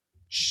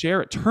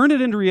 Turn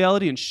it into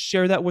reality and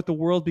share that with the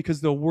world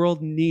because the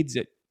world needs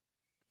it.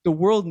 The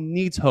world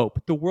needs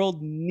hope. The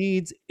world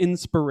needs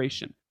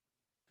inspiration.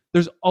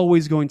 There's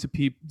always going to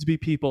be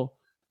people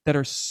that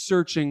are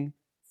searching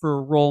for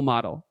a role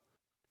model.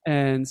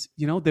 And,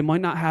 they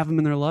might not have them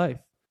in their life.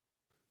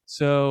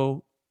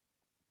 So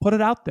put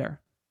it out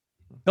there.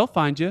 They'll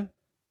find you,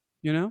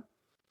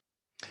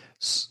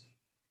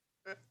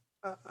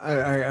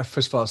 I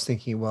first of all, I was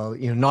thinking, well,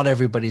 not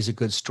everybody's a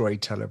good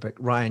storyteller, but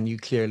Ryan, you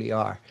clearly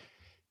are.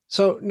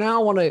 So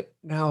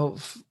now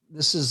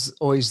this is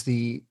always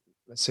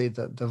let's say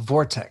the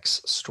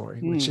vortex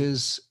story, which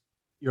is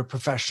your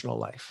professional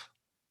life.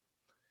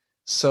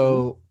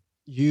 So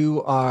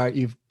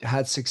you've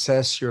had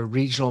success. You're a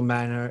regional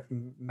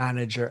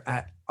manager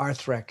at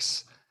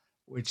Arthrex,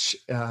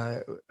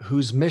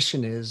 whose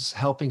mission is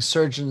helping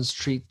surgeons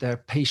treat their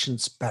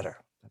patients better.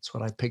 That's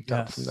what I picked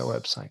up from their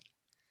website.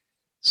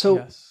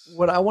 So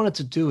what I wanted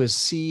to do is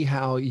see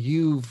how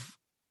you've,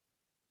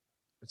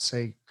 let's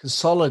say,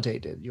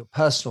 consolidated your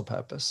personal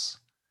purpose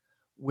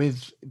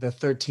with the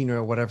 13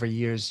 or whatever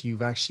years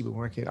you've actually been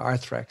working at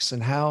Arthrex,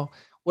 and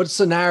what's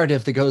the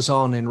narrative that goes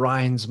on in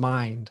Ryan's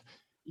mind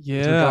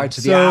with regard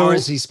to the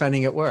hours he's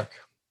spending at work?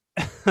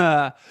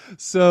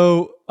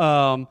 So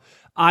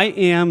I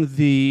am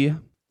the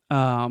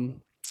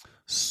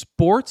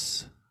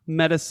sports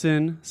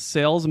medicine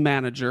sales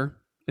manager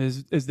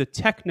is the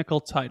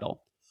technical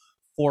title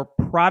for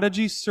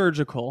Prodigy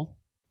Surgical,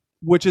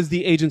 which is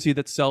the agency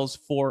that sells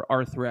for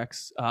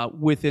Arthrex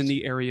within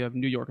the area of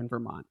New York and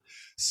Vermont.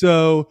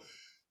 So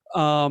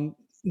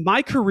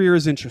my career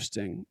is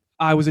interesting.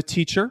 I was a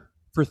teacher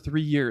for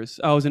 3 years.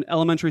 I was an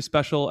elementary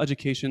special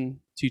education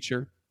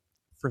teacher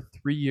for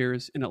 3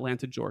 years in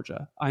Atlanta,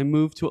 Georgia. I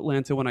moved to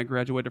Atlanta when I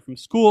graduated from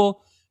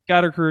school,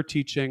 got a career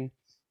teaching,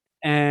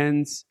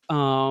 and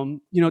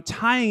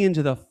tying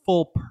into the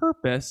full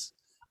purpose,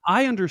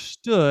 I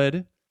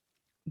understood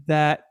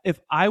that if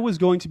I was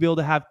going to be able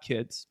to have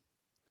kids,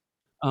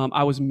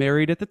 I was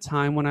married at the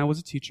time when I was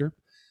a teacher.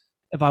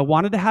 If I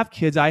wanted to have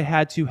kids, I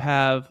had to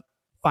have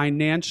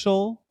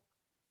financial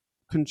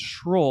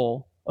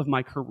control of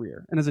my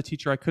career. And as a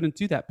teacher, I couldn't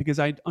do that because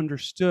I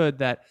understood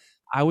that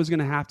I was going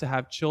to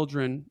have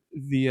children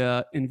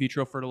via in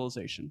vitro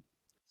fertilization.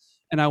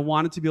 And I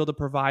wanted to be able to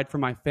provide for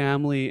my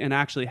family and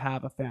actually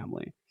have a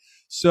family.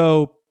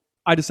 So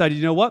I decided,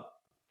 you know what?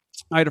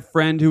 I had a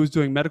friend who was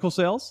doing medical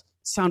sales.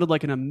 Sounded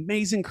like an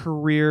amazing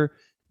career.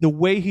 The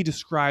way he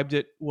described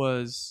it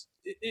was,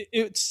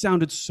 it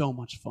sounded so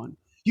much fun.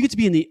 You get to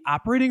be in the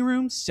operating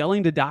room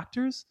selling to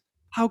doctors.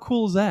 How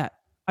cool is that?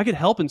 I could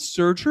help in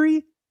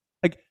surgery.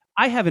 Like,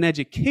 I have an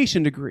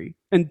education degree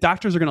and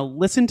doctors are going to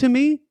listen to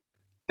me.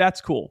 That's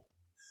cool.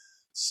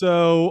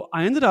 So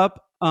I ended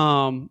up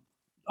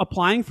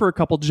applying for a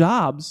couple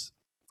jobs.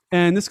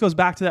 And this goes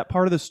back to that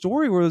part of the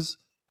story was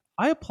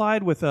I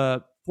applied with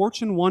a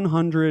Fortune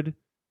 100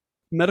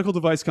 medical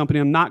device company.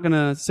 I'm not going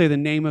to say the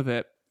name of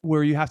it,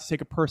 where you have to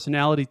take a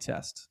personality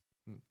test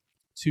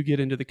to get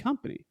into the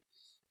company.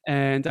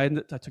 And I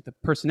took the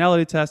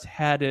personality test,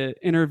 had an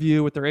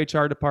interview with their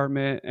HR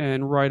department,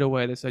 and right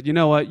away they said, you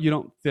know what, you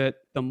don't fit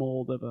the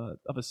mold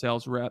of a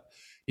sales rep.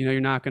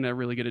 You're not going to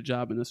really get a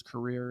job in this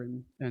career,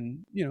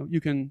 and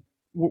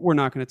we're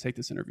not going to take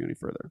this interview any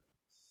further.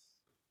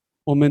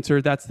 Well,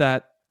 Minter, that's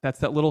that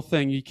little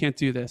thing. You can't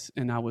do this.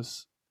 And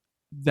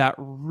that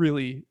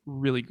really,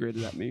 really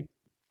grated at me.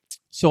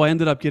 So I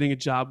ended up getting a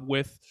job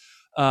with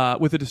a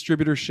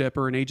distributorship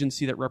or an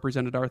agency that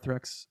represented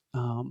Arthrex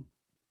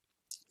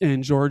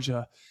in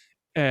Georgia.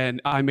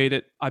 And I made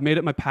it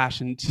my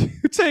passion to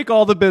take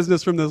all the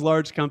business from this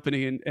large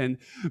company and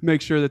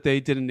make sure that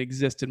they didn't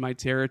exist in my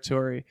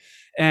territory.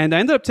 And I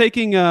ended up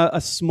taking a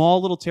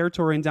small little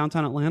territory in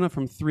downtown Atlanta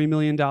from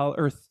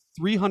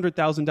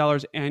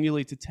 $300,000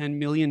 annually to $10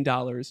 million.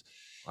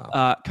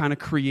 Wow. Kind of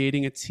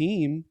creating a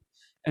team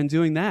and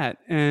doing that.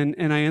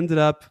 And I ended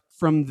up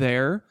from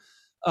there.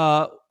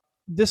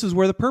 This is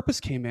where the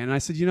purpose came in. And I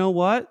said, you know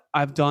what?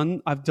 I've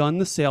done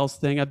the sales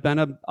thing. I've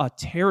been a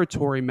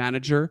territory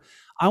manager.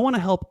 I want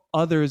to help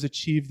others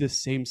achieve the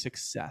same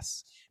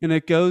success. And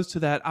it goes to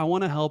that. I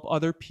want to help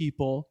other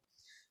people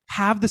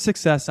have the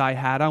success I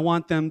had. I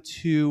want them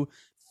to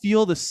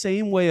feel the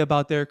same way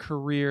about their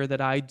career that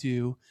I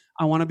do.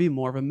 I want to be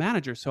more of a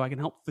manager so I can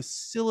help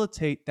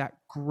facilitate that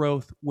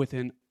growth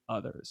within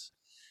others.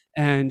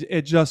 And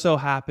it just so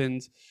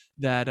happened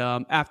that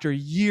after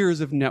years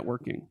of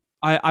networking,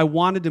 I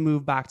wanted to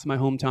move back to my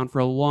hometown for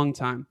a long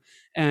time.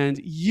 And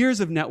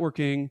years of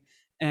networking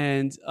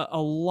and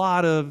a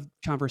lot of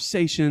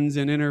conversations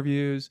and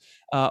interviews,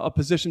 a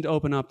position to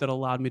open up that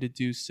allowed me to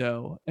do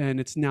so. And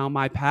it's now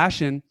my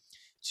passion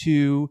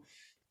to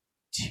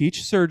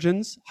teach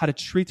surgeons how to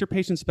treat their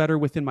patients better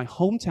within my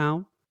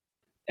hometown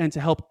and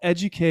to help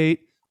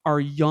educate our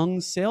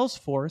young sales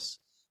force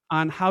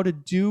on how to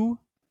do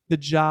the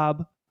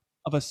job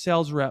of a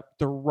sales rep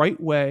the right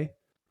way,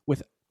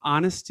 with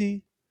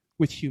honesty,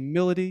 with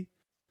humility,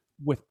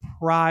 with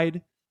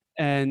pride,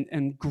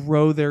 and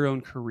grow their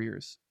own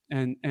careers.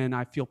 And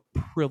I feel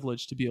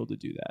privileged to be able to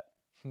do that.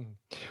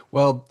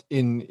 Well,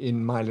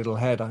 in my little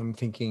head, I'm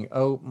thinking,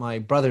 oh, my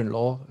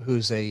brother-in-law,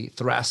 who's a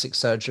thoracic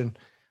surgeon,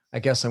 I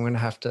guess I'm going to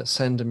have to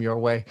send him your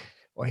way.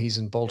 Well, he's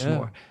in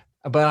Baltimore. Yeah.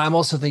 But I'm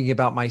also thinking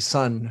about my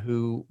son,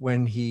 who,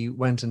 when he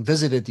went and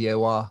visited the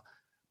OR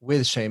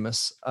with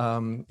Seamus,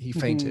 he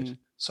fainted. Mm-hmm.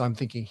 So I'm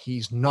thinking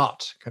he's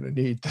not going to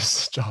need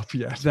this job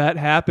yet. That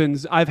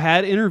happens. I've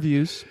had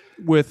interviews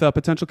with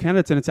potential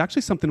candidates, and it's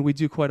actually something we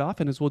do quite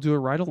often. Is we'll do a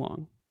ride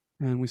along.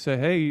 And we say,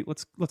 hey,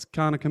 let's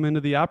kind of come into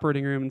the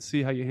operating room and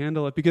see how you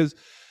handle it, because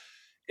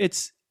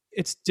it's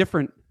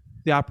different.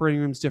 The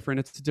operating room's different.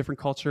 It's a different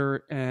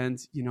culture, and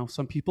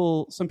some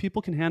people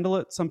can handle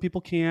it, some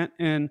people can't,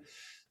 and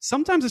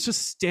sometimes it's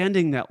just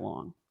standing that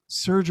long.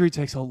 Surgery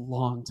takes a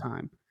long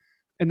time,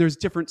 and there's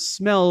different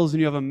smells, and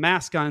you have a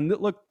mask on.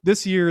 Look,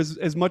 this year,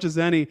 as much as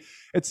any,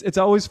 it's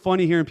always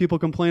funny hearing people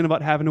complain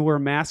about having to wear a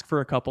mask for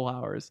a couple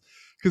hours,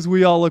 because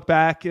we all look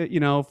back at,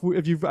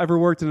 if you've ever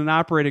worked in an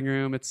operating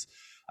room,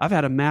 I've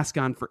had a mask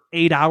on for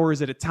 8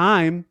 hours at a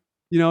time,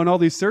 and all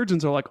these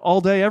surgeons are like all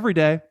day, every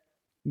day,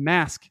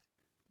 mask,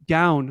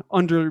 gown,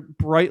 under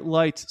bright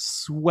lights,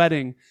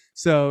 sweating.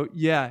 So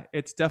yeah,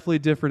 it's definitely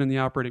different in the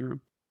operating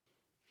room.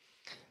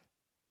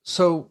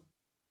 So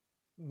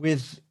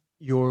with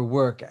your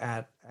work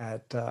at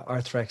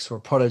Arthrex,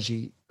 or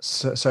Prodigy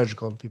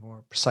Surgical, to be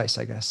more precise,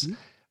 I guess,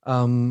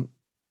 mm-hmm.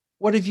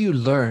 What have you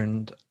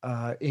learned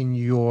in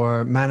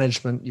your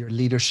management, your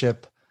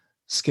leadership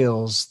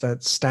skills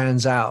that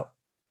stands out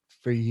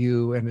for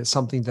you, and it's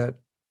something that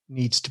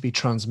needs to be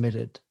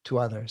transmitted to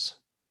others?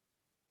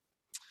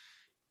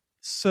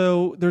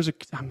 So there's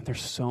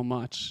so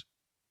much.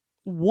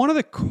 One of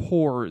the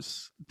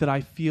cores that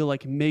I feel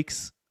like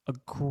makes a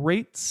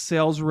great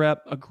sales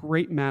rep, a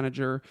great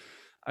manager,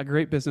 a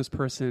great business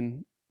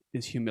person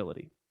is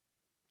humility.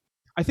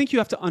 I think you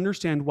have to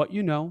understand what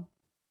you know,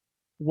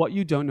 what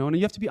you don't know, and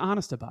you have to be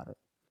honest about it.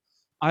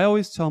 I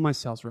always tell my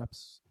sales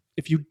reps,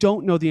 if you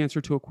don't know the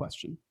answer to a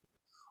question,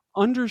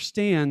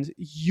 understand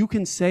you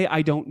can say,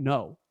 I don't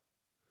know.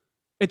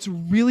 It's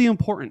really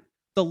important.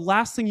 The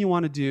last thing you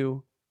want to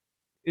do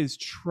is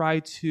try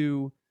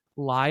to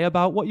lie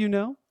about what you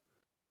know,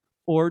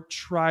 or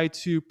try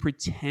to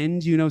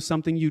pretend you know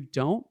something you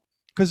don't,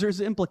 because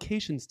there's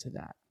implications to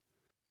that.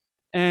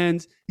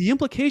 And the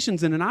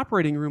implications in an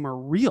operating room are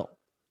real.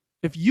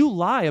 If you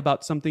lie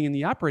about something in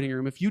the operating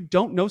room, if you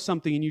don't know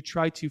something and you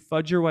try to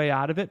fudge your way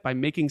out of it by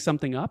making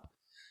something up,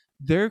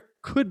 there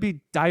could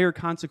be dire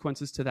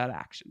consequences to that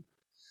action.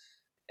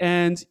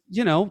 And,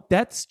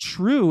 that's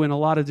true in a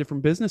lot of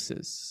different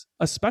businesses,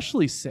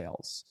 especially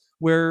sales,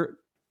 where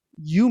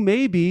you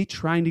may be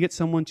trying to get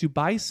someone to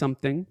buy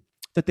something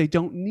that they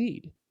don't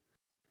need.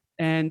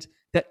 And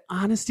that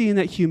honesty and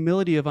that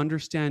humility of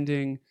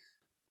understanding,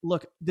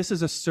 look, this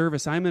is a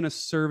service. I'm in a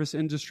service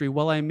industry.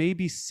 While I may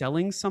be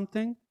selling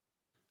something,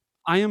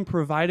 I am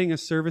providing a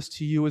service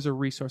to you as a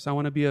resource. I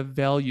want to be of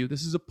value.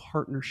 This is a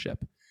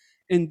partnership.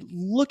 And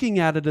looking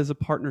at it as a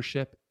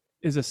partnership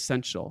is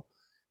essential.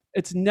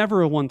 It's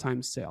never a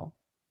one-time sale.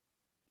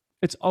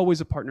 It's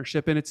always a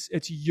partnership, and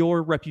it's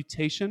your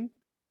reputation,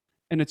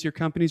 and it's your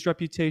company's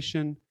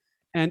reputation,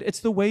 and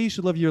it's the way you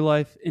should live your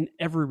life in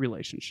every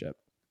relationship.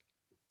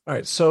 All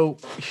right. So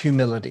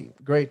humility,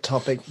 great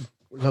topic,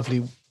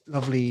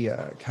 lovely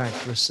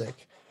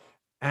characteristic.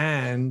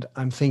 And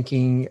I'm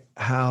thinking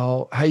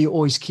how you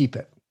always keep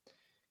it,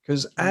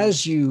 because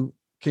as you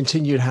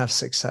continue to have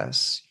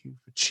success, you've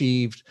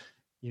achieved,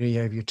 you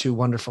have your two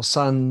wonderful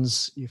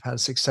sons, you've had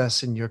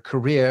success in your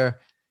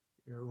career,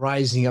 you're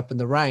rising up in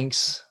the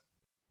ranks.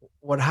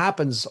 what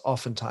happens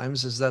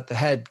oftentimes is that the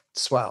head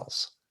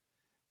swells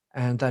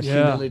and that Yeah.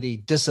 humility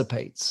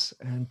dissipates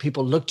and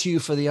people look to you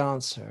for the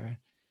answer.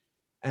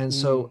 And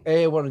so,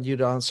 Mm. I wanted you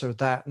to answer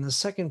that. And the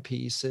second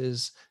piece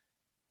is,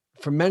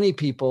 for many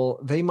people,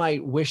 they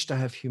might wish to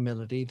have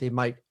humility. They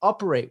might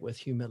operate with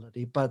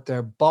humility, but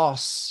their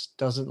boss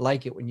doesn't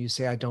like it when you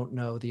say, I don't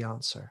know the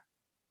answer.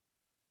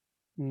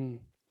 Mm.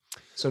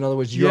 So in other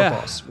words, your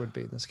Yeah. boss would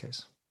be in this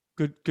case.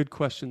 Good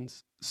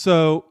questions.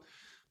 So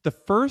the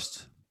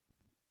first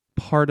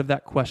part of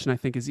that question, I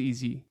think, is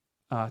easy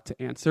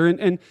to answer.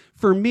 And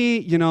for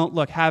me,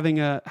 look, having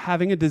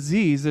a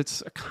disease,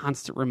 it's a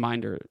constant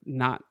reminder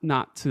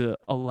not to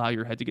allow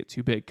your head to get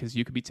too big, because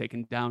you could be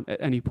taken down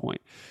at any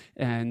point.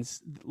 And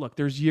look,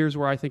 there's years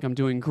where I think I'm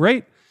doing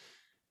great,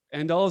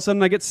 and all of a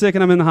sudden I get sick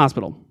and I'm in the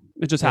hospital.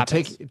 It just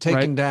happens. Taking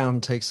right?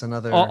 down takes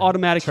another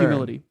automatic turn.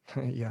 Humility.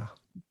 Yeah.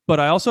 But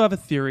I also have a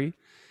theory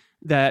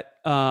that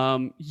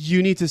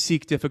you need to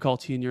seek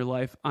difficulty in your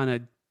life on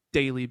a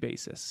daily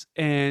basis.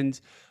 And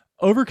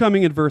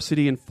overcoming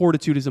adversity and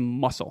fortitude is a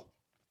muscle.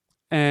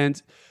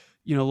 And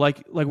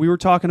like we were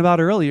talking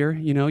about earlier,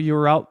 you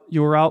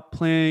were out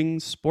playing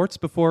sports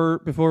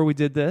before we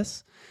did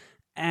this.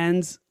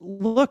 And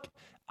look,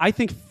 I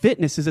think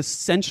fitness is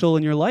essential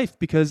in your life,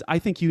 because I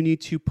think you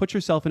need to put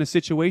yourself in a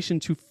situation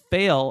to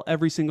fail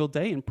every single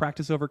day and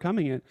practice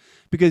overcoming it,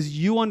 because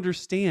you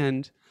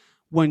understand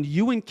when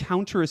you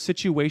encounter a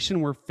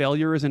situation where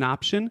failure is an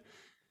option,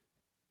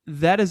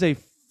 that is a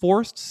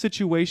forced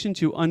situation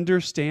to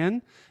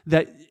understand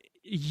that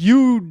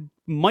you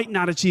might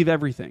not achieve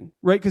everything,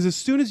 right? Because as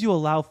soon as you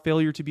allow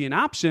failure to be an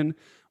option,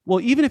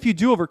 well, even if you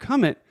do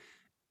overcome it,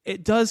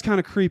 it does kind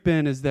of creep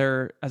in as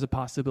a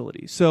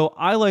possibility. So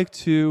I like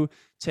to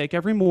take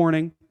every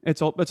morning,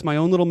 it's my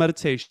own little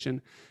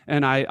meditation,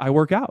 and I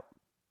work out.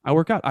 I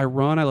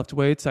run, I lift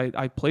weights,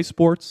 I play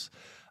sports.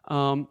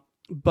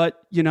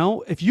 But,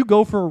 if you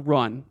go for a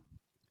run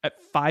at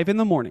 5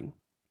 a.m,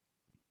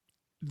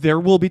 there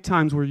will be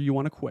times where you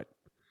want to quit.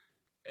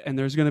 And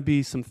there's going to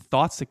be some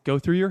thoughts that go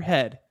through your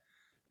head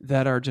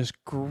that are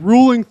just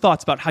grueling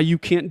thoughts about how you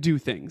can't do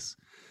things.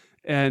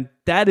 And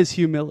that is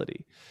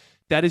humility.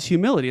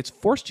 It's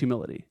forced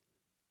humility.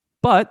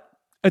 But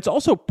it's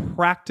also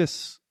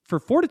practice for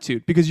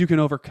fortitude, because you can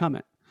overcome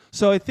it.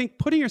 So I think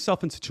putting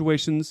yourself in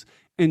situations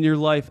in your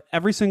life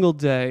every single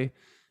day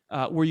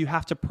where you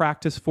have to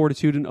practice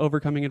fortitude and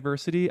overcoming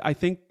adversity, I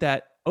think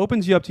that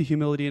opens you up to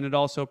humility, and it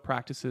also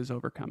practices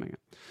overcoming it.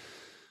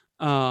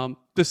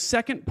 The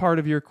second part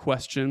of your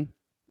question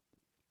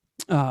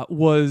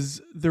was,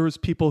 there was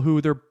people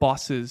who their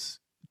bosses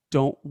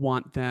don't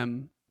want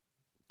them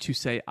to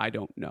say, I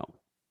don't know.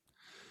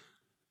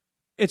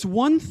 It's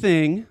one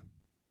thing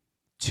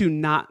to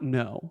not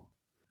know,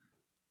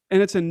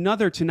 and it's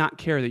another to not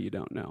care that you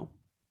don't know.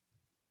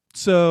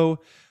 So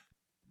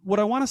what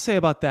I want to say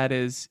about that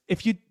is,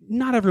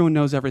 not everyone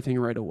knows everything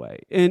right away.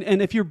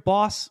 And if your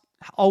boss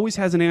always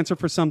has an answer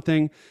for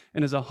something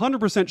and is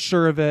 100%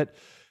 sure of it,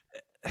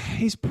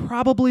 he's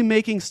probably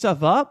making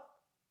stuff up,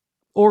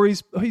 or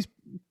he's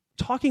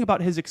talking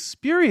about his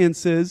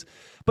experiences,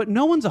 but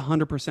no one's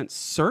 100%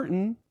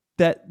 certain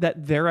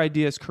that their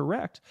idea is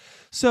correct.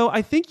 So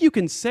I think you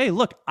can say,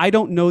 look, I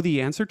don't know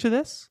the answer to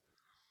this,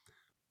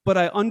 but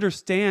I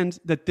understand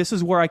that this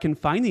is where I can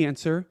find the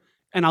answer,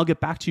 and I'll get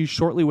back to you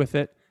shortly with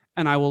it,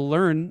 and I will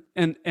learn.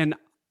 And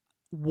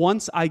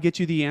once I get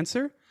you the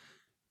answer,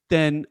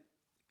 then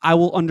I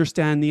will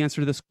understand the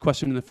answer to this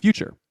question in the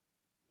future.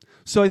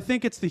 So I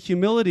think it's the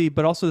humility,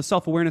 but also the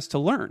self-awareness to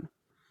learn.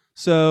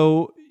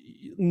 So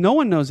no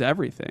one knows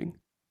everything,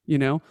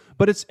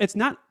 but it's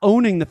not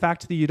owning the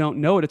fact that you don't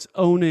know it. It's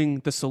owning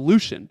the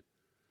solution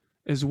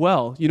as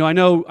well. I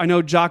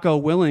know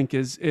Jocko Willink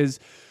is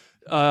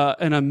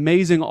an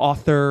amazing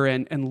author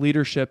and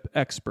leadership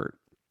expert.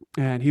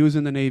 And he was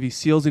in the Navy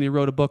SEALs, and he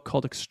wrote a book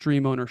called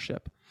Extreme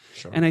Ownership.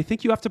 Sure. And I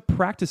think you have to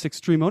practice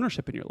extreme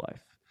ownership in your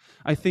life.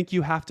 I think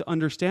you have to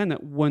understand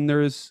that when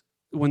there's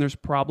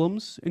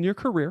problems in your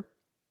career,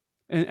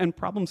 and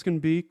problems can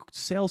be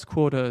sales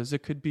quotas,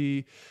 it could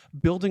be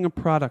building a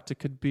product, it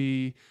could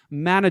be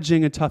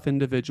managing a tough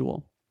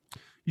individual.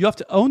 You have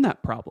to own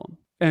that problem.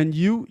 And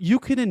you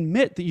can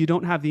admit that you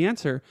don't have the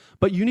answer,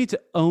 but you need to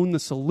own the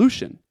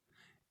solution.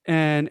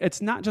 And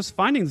it's not just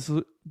finding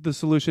the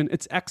solution,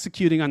 it's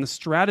executing on the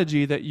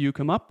strategy that you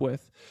come up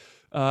with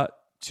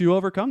to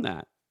overcome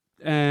that.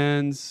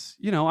 And,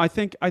 I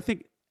think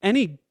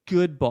any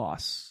good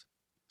boss,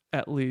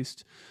 at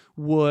least,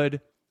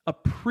 would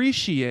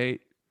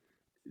appreciate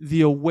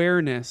the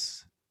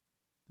awareness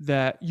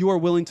that you are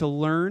willing to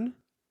learn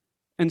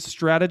and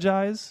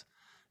strategize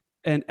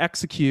and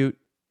execute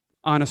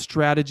on a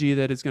strategy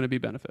that is going to be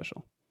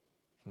beneficial.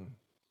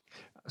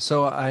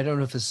 So I don't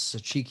know if this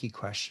is a cheeky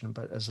question,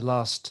 but as a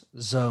last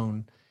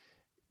zone,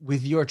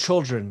 with your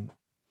children,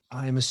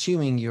 I'm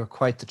assuming you're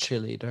quite the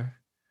cheerleader.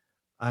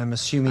 I'm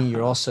assuming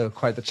you're also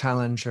quite the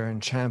challenger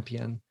and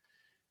champion.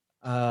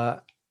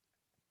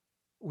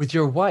 With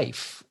your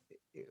wife,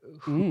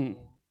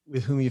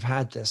 with whom you've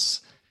had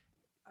this,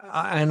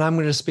 and I'm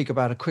going to speak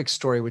about a quick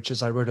story, which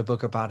is I wrote a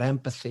book about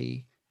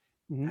empathy.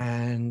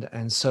 Mhm.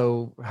 and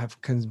so have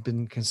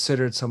been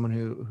considered someone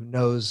who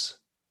knows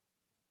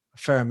a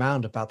fair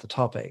amount about the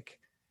topic.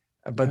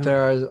 But Yeah.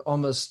 there are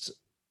almost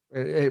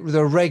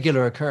there are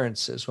regular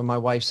occurrences when my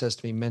wife says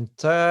to me,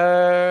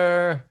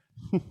 "Minter,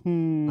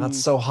 not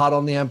so hot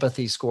on the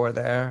empathy score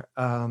there,"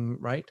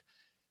 right?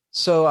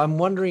 So I'm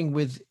wondering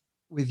with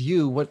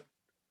you, what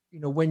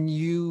when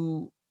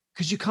you,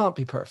 because you can't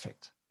be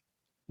perfect.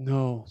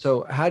 No.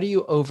 So how do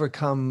you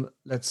overcome,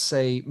 let's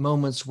say,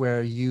 moments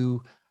where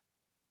you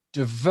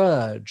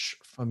diverge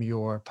from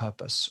your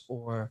purpose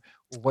or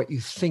what you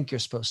think you're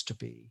supposed to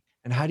be,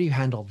 and how do you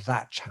handle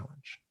that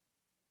challenge?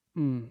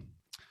 Mm.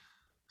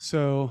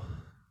 So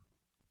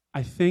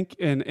I think,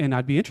 and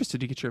I'd be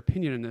interested to get your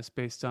opinion on this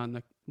based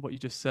on what you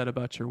just said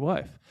about your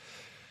wife.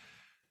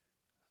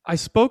 I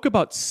spoke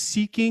about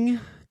seeking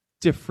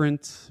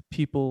different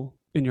people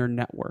in your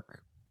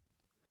network.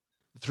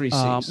 Three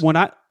C's. When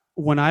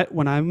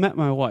I met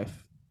my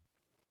wife,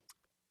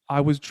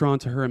 I was drawn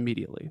to her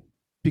immediately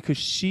because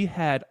she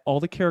had all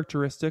the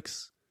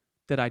characteristics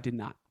that I did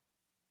not.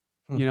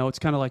 It's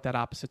kind of like that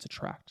opposites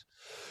attract.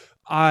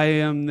 I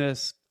am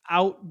this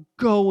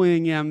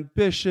outgoing,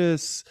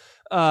 ambitious,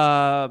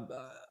 I'm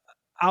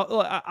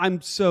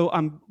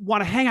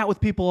want to hang out with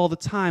people all the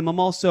time. I'm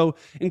also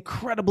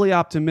incredibly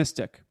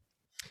optimistic.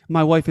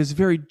 My wife is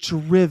very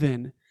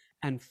driven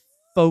and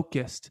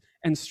focused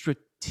and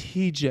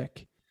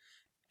strategic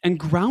and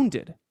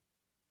grounded.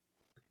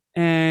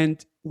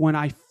 And when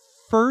I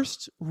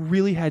first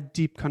really had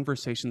deep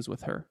conversations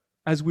with her,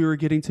 as we were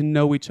getting to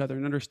know each other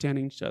and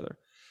understanding each other,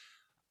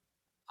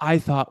 I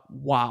thought,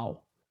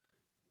 wow,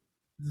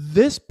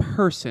 this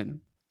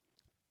person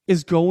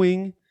is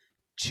going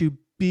to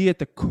be at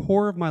the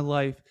core of my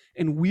life,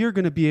 and we are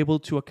going to be able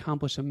to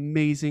accomplish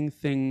amazing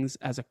things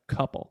as a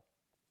couple.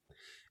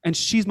 And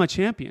she's my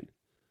champion.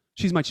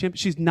 She's my champion.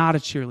 She's not a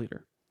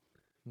cheerleader.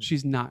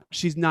 She's not.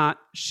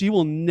 She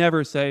will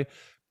never say,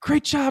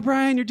 "Great job,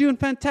 Ryan. You're doing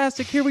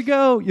fantastic. Here we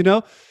go."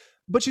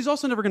 But she's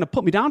also never going to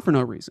put me down for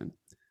no reason.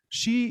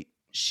 She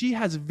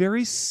has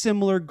very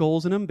similar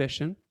goals and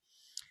ambition,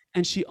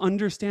 and she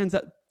understands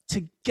that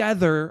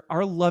together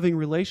our loving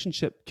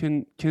relationship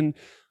can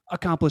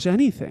accomplish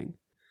anything.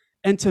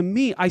 And to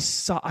me, I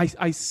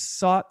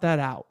sought that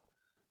out.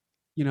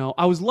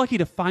 I was lucky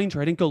to find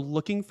her. I didn't go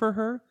looking for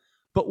her,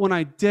 but when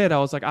I did, I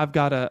was like, I've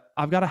got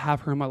to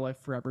have her in my life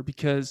forever,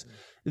 because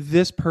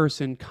this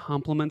person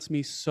complements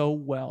me so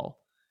well.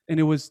 And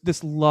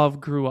this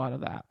love grew out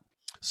of that.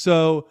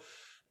 So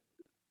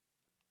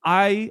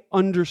I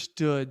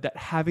understood that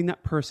having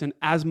that person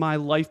as my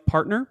life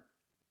partner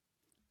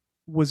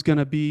was going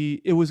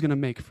to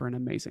make for an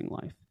amazing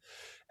life.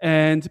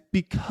 And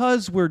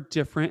because we're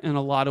different in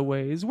a lot of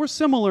ways, we're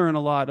similar in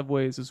a lot of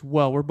ways as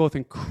well. We're both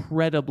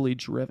incredibly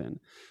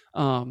driven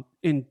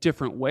in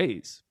different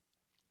ways.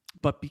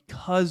 But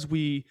because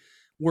we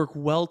work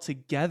well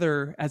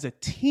together as a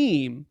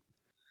team,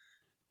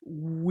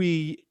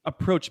 we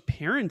approach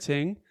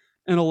parenting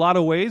in a lot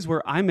of ways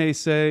where I may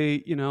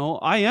say,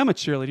 I am a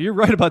cheerleader. You're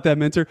right about that,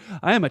 Minter.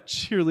 I am a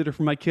cheerleader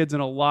for my kids in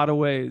a lot of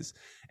ways.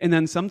 And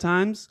then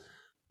sometimes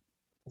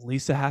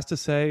Lisa has to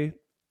say,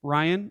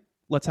 Ryan,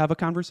 let's have a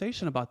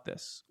conversation about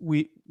this.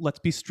 Let's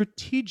be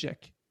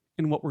strategic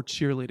in what we're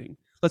cheerleading.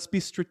 Let's be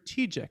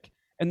strategic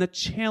in the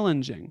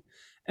challenging.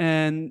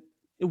 And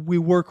we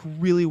work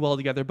really well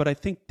together. But I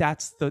think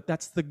that's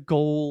the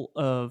goal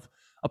of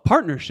a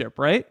partnership,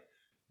 right?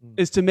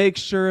 Is to make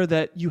sure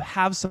that you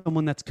have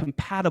someone that's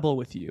compatible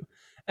with you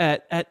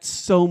at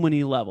so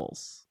many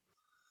levels.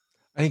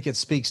 I think it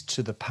speaks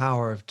to the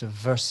power of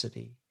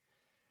diversity.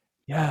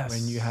 Yes.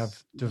 When you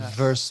have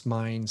diverse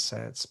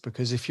mindsets,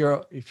 because if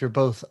you're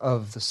both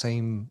of the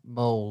same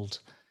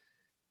mold,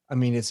 I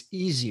mean, it's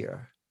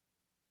easier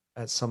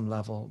at some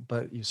level,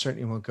 but you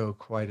certainly won't go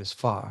quite as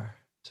far,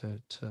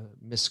 to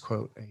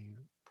misquote a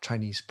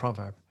Chinese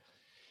proverb.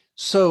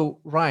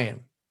 So,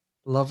 Ryan,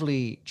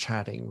 lovely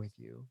chatting with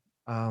you.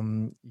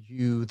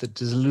 You, the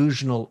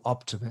delusional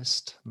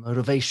optimist,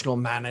 motivational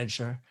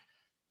manager,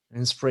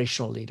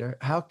 inspirational leader.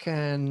 How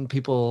can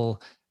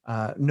people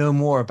know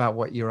more about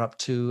what you're up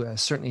to?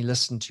 Certainly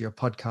listen to your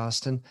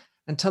podcast and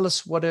tell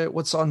us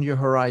what's on your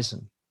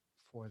horizon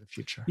for the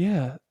future.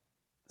 Yeah.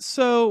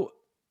 So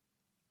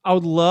I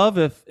would love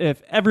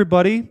if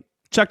everybody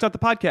checked out the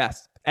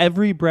podcast,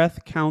 Every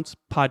Breath Counts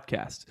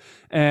podcast.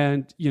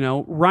 And,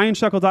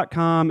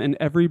 RyanShuckle.com and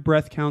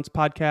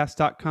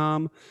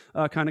everybreathcountspodcast.com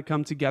kind of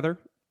come together.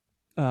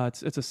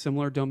 It's a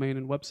similar domain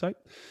and website.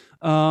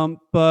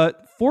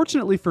 But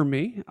fortunately for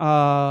me,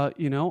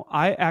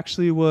 I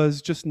actually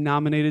was just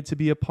nominated to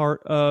be a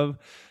part of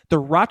the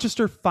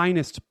Rochester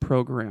Finest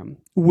program,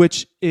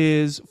 which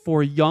is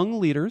for young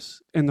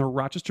leaders in the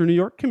Rochester, New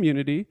York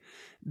community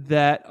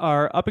that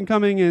are up and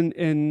coming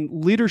in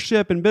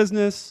leadership and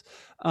business,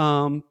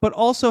 but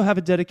also have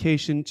a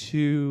dedication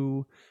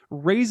to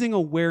raising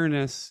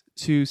awareness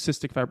to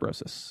cystic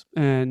fibrosis.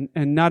 And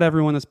not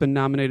everyone that's been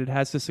nominated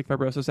has cystic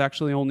fibrosis.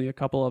 Actually, only a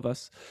couple of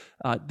us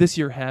this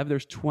year have. I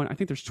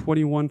think there's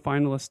 21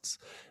 finalists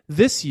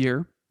this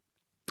year.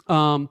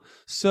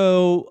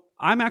 So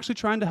I'm actually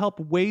trying to help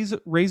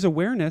raise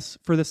awareness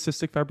for the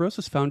Cystic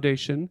Fibrosis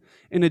Foundation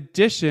in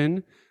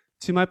addition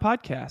to my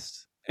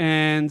podcast.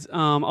 And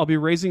I'll be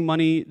raising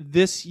money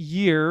this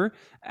year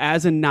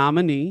as a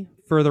nominee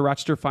for the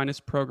Rochester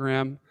Finest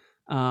program.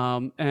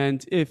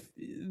 And if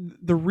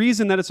the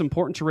reason that it's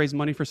important to raise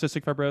money for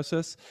cystic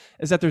fibrosis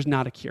is that there's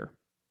not a cure.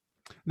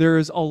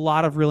 There's a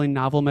lot of really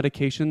novel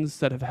medications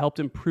that have helped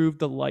improve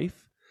the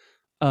life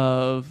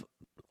of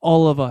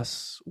all of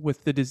us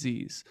with the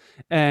disease.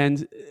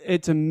 And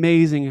it's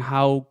amazing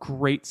how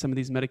great some of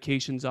these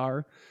medications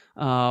are.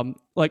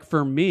 Like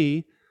for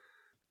me,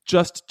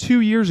 just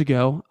 2 years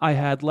ago, I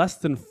had less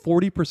than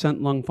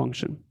 40% lung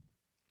function,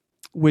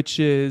 which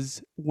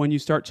is when you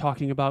start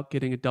talking about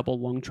getting a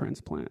double lung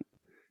transplant.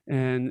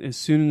 And as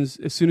soon as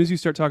you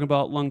start talking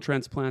about lung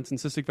transplants and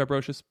cystic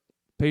fibrosis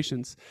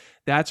patients,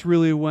 that's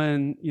really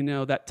when, you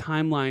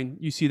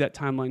see that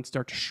timeline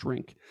start to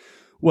shrink.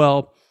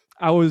 Well,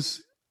 I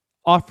was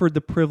offered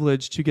the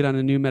privilege to get on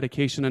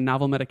a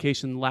novel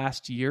medication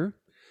last year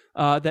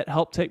that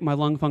helped take my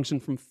lung function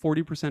from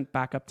 40%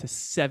 back up to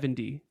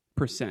 70%,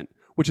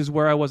 which is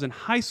where I was in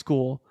high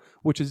school,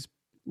 which is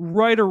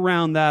right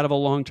around that of a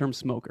long-term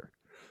smoker.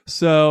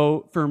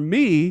 So for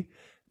me,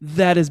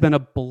 that has been a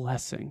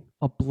blessing.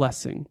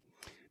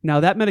 Now,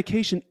 that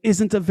medication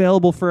isn't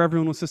available for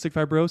everyone with cystic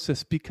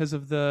fibrosis because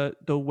of the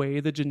way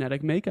the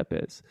genetic makeup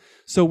is.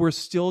 So we're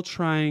still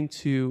trying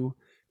to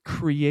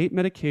create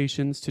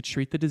medications to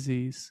treat the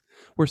disease.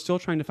 We're still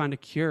trying to find a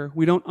cure.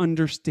 We don't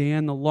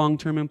understand the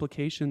long-term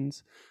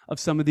implications of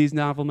some of these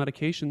novel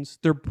medications.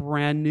 They're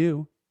brand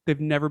new. They've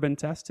never been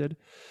tested.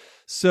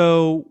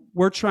 So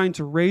we're trying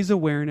to raise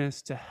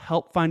awareness to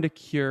help find a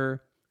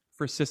cure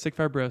for cystic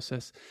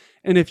fibrosis.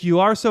 And if you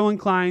are so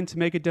inclined to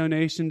make a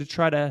donation to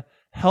try to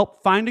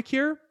help find a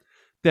cure,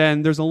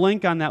 then there's a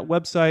link on that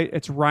website.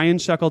 It's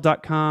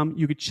ryanshekel.com.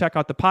 You could check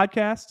out the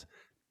podcast.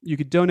 You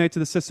could donate to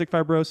the Cystic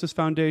Fibrosis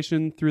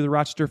Foundation through the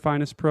Rochester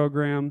Finest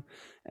program.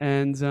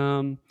 And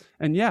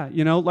yeah,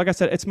 like I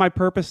said, it's my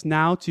purpose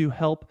now to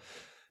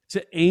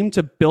aim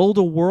to build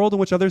a world in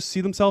which others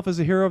see themselves as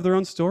a hero of their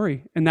own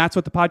story. And that's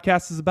what the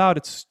podcast is about.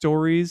 It's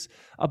stories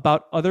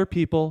about other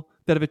people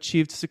that have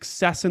achieved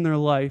success in their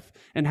life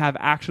and have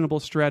actionable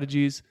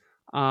strategies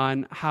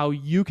on how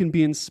you can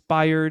be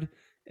inspired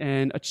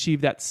and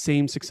achieve that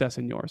same success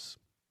in yours.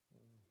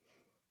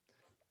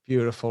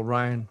 Beautiful,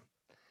 Ryan.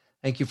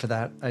 Thank you for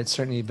that. It's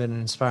certainly been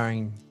an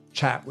inspiring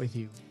chat with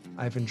you.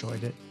 I've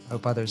enjoyed it. I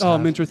hope others have.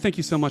 Minter, thank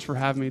you so much for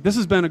having me. This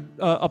has been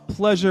a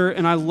pleasure,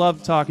 and I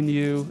love talking to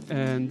you,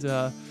 and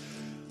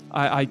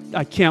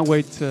I can't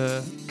wait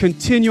to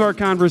continue our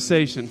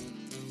conversation.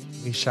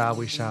 We shall,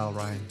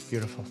 Ryan.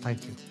 Beautiful.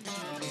 Thank you.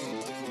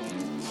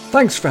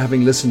 Thanks for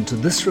having listened to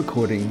this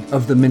recording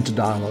of the Minter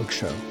Dialogue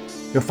Show.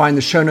 You'll find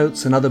the show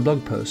notes and other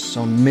blog posts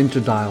on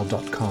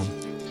minterdial.com.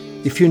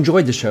 If you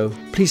enjoyed the show,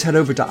 please head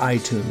over to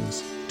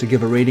iTunes to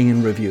give a rating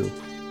and review.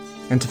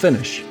 And to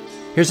finish,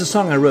 here's a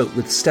song I wrote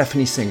with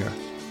Stephanie Singer,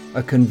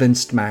 A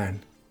Convinced Man.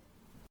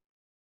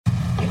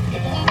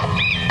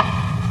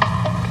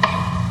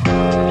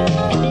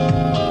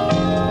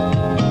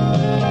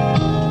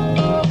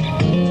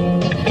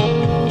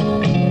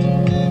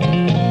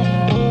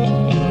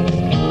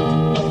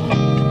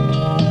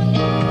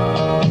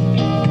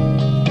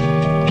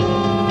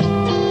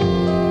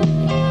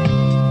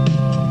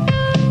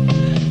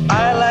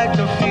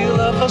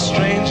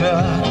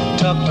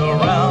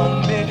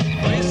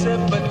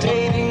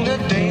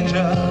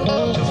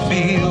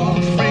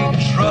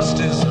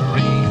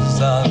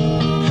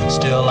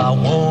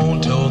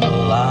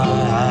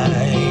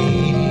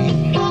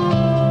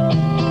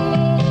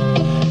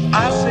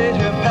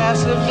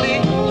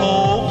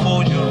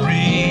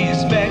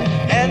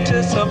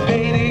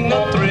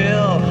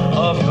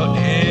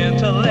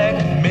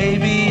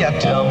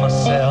 Tell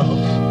myself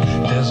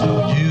there's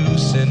no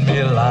use in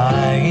me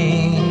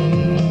lying.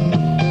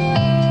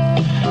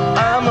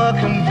 I'm a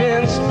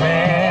convinced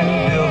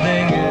man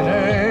building an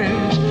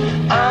urge.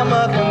 I'm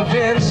a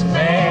convinced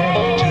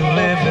man to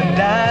live and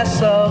die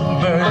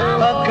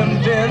submerged. A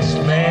convinced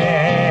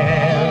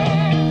man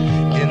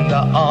in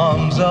the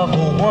arms of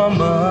a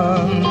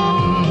woman.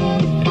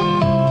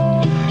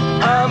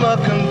 I'm a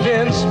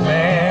convinced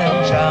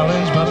man,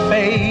 challenge my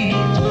fate.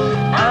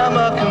 I'm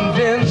a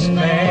convinced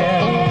man.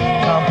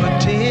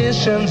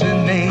 Competition's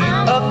innate,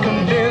 a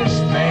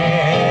convinced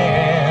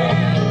man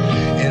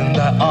in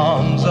the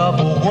arms of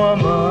a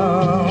woman.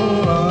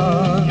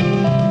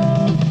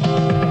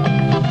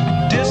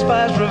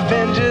 Despise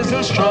revenges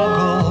and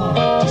struggle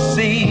to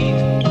see.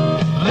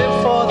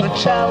 Live for the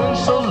challenge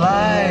so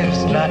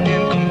life's not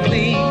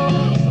incomplete.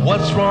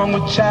 What's wrong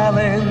with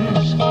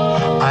challenge?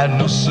 I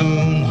know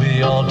soon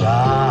we all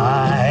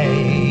die.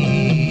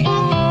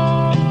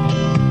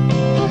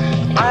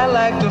 I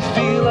like the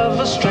feel of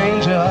a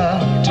stranger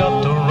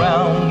tucked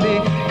around me,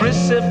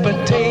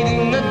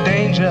 precipitating the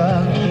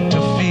danger. To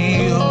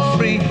feel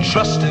free,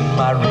 trust in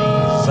my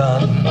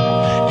reason,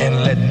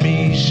 and let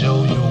me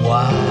show you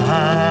why.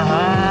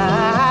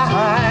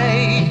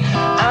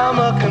 I'm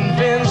a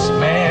convinced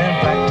man,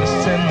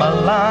 practicing my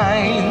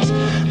lines.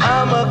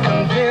 I'm a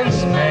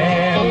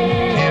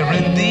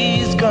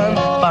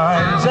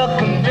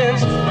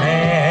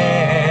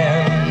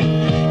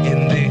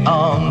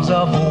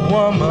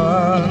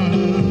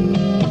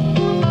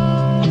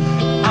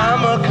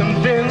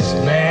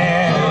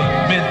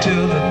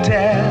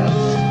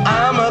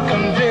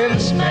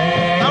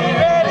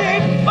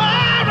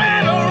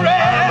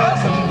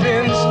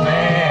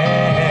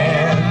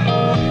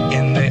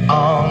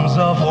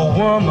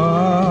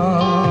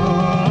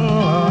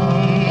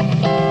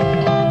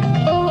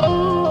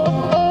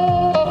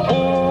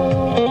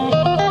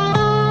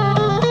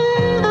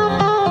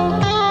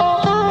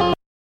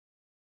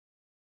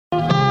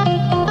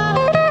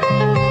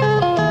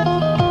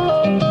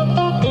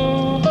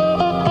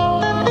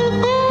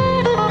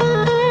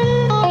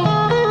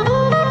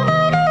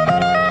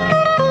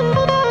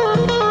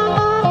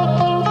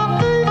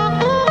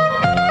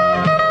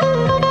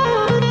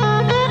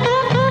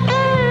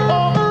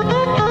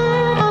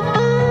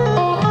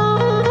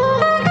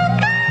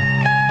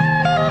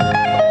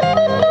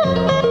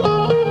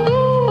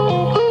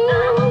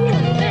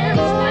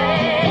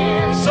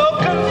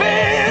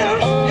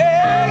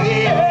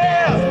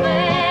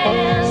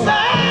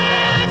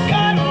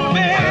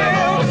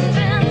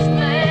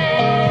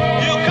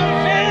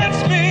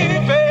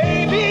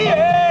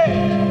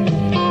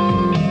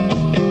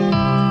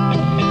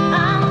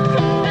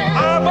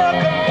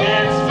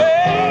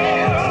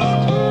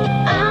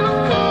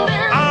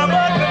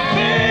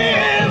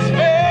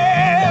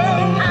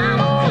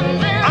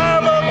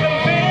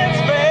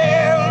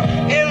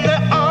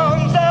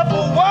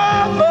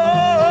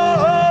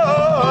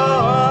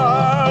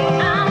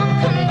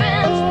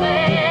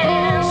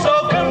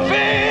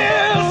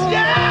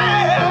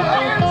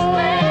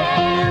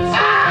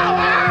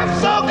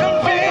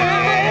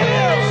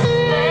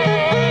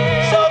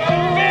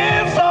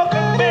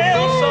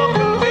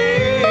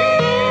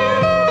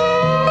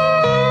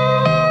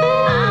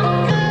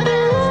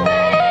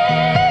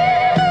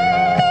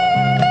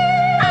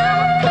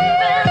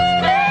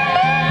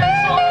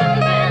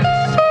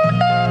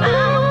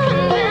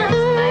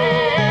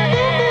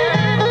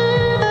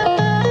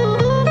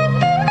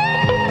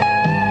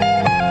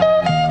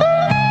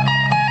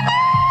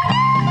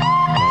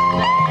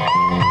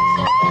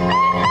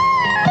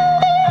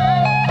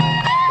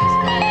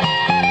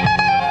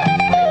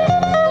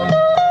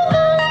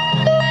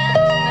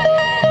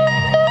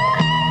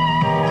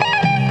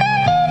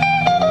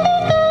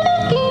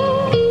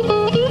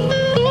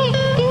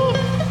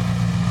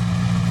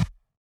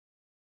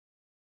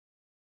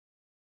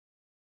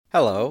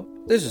Hello,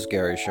 this is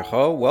Gary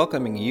Chahot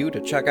welcoming you to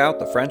check out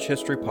the French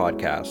History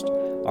Podcast.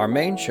 Our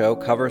main show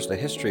covers the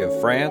history of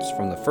France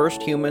from the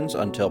first humans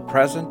until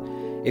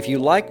present. If you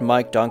liked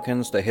Mike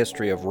Duncan's The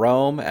History of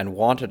Rome and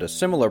wanted a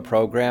similar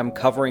program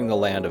covering the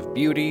land of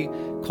beauty,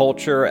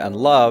 culture, and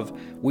love,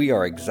 we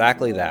are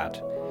exactly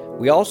that.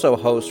 We also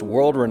host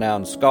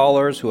world-renowned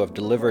scholars who have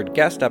delivered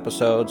guest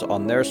episodes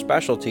on their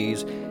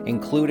specialties,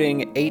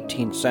 including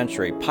 18th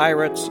century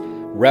pirates,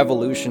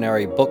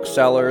 revolutionary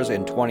booksellers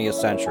in 20th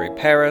century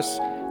Paris,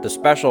 the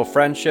special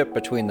friendship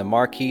between the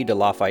Marquis de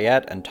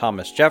Lafayette and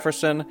Thomas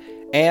Jefferson,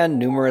 and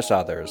numerous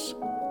others.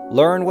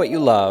 Learn what you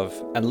love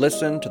and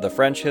listen to the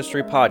French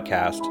History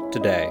Podcast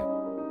today.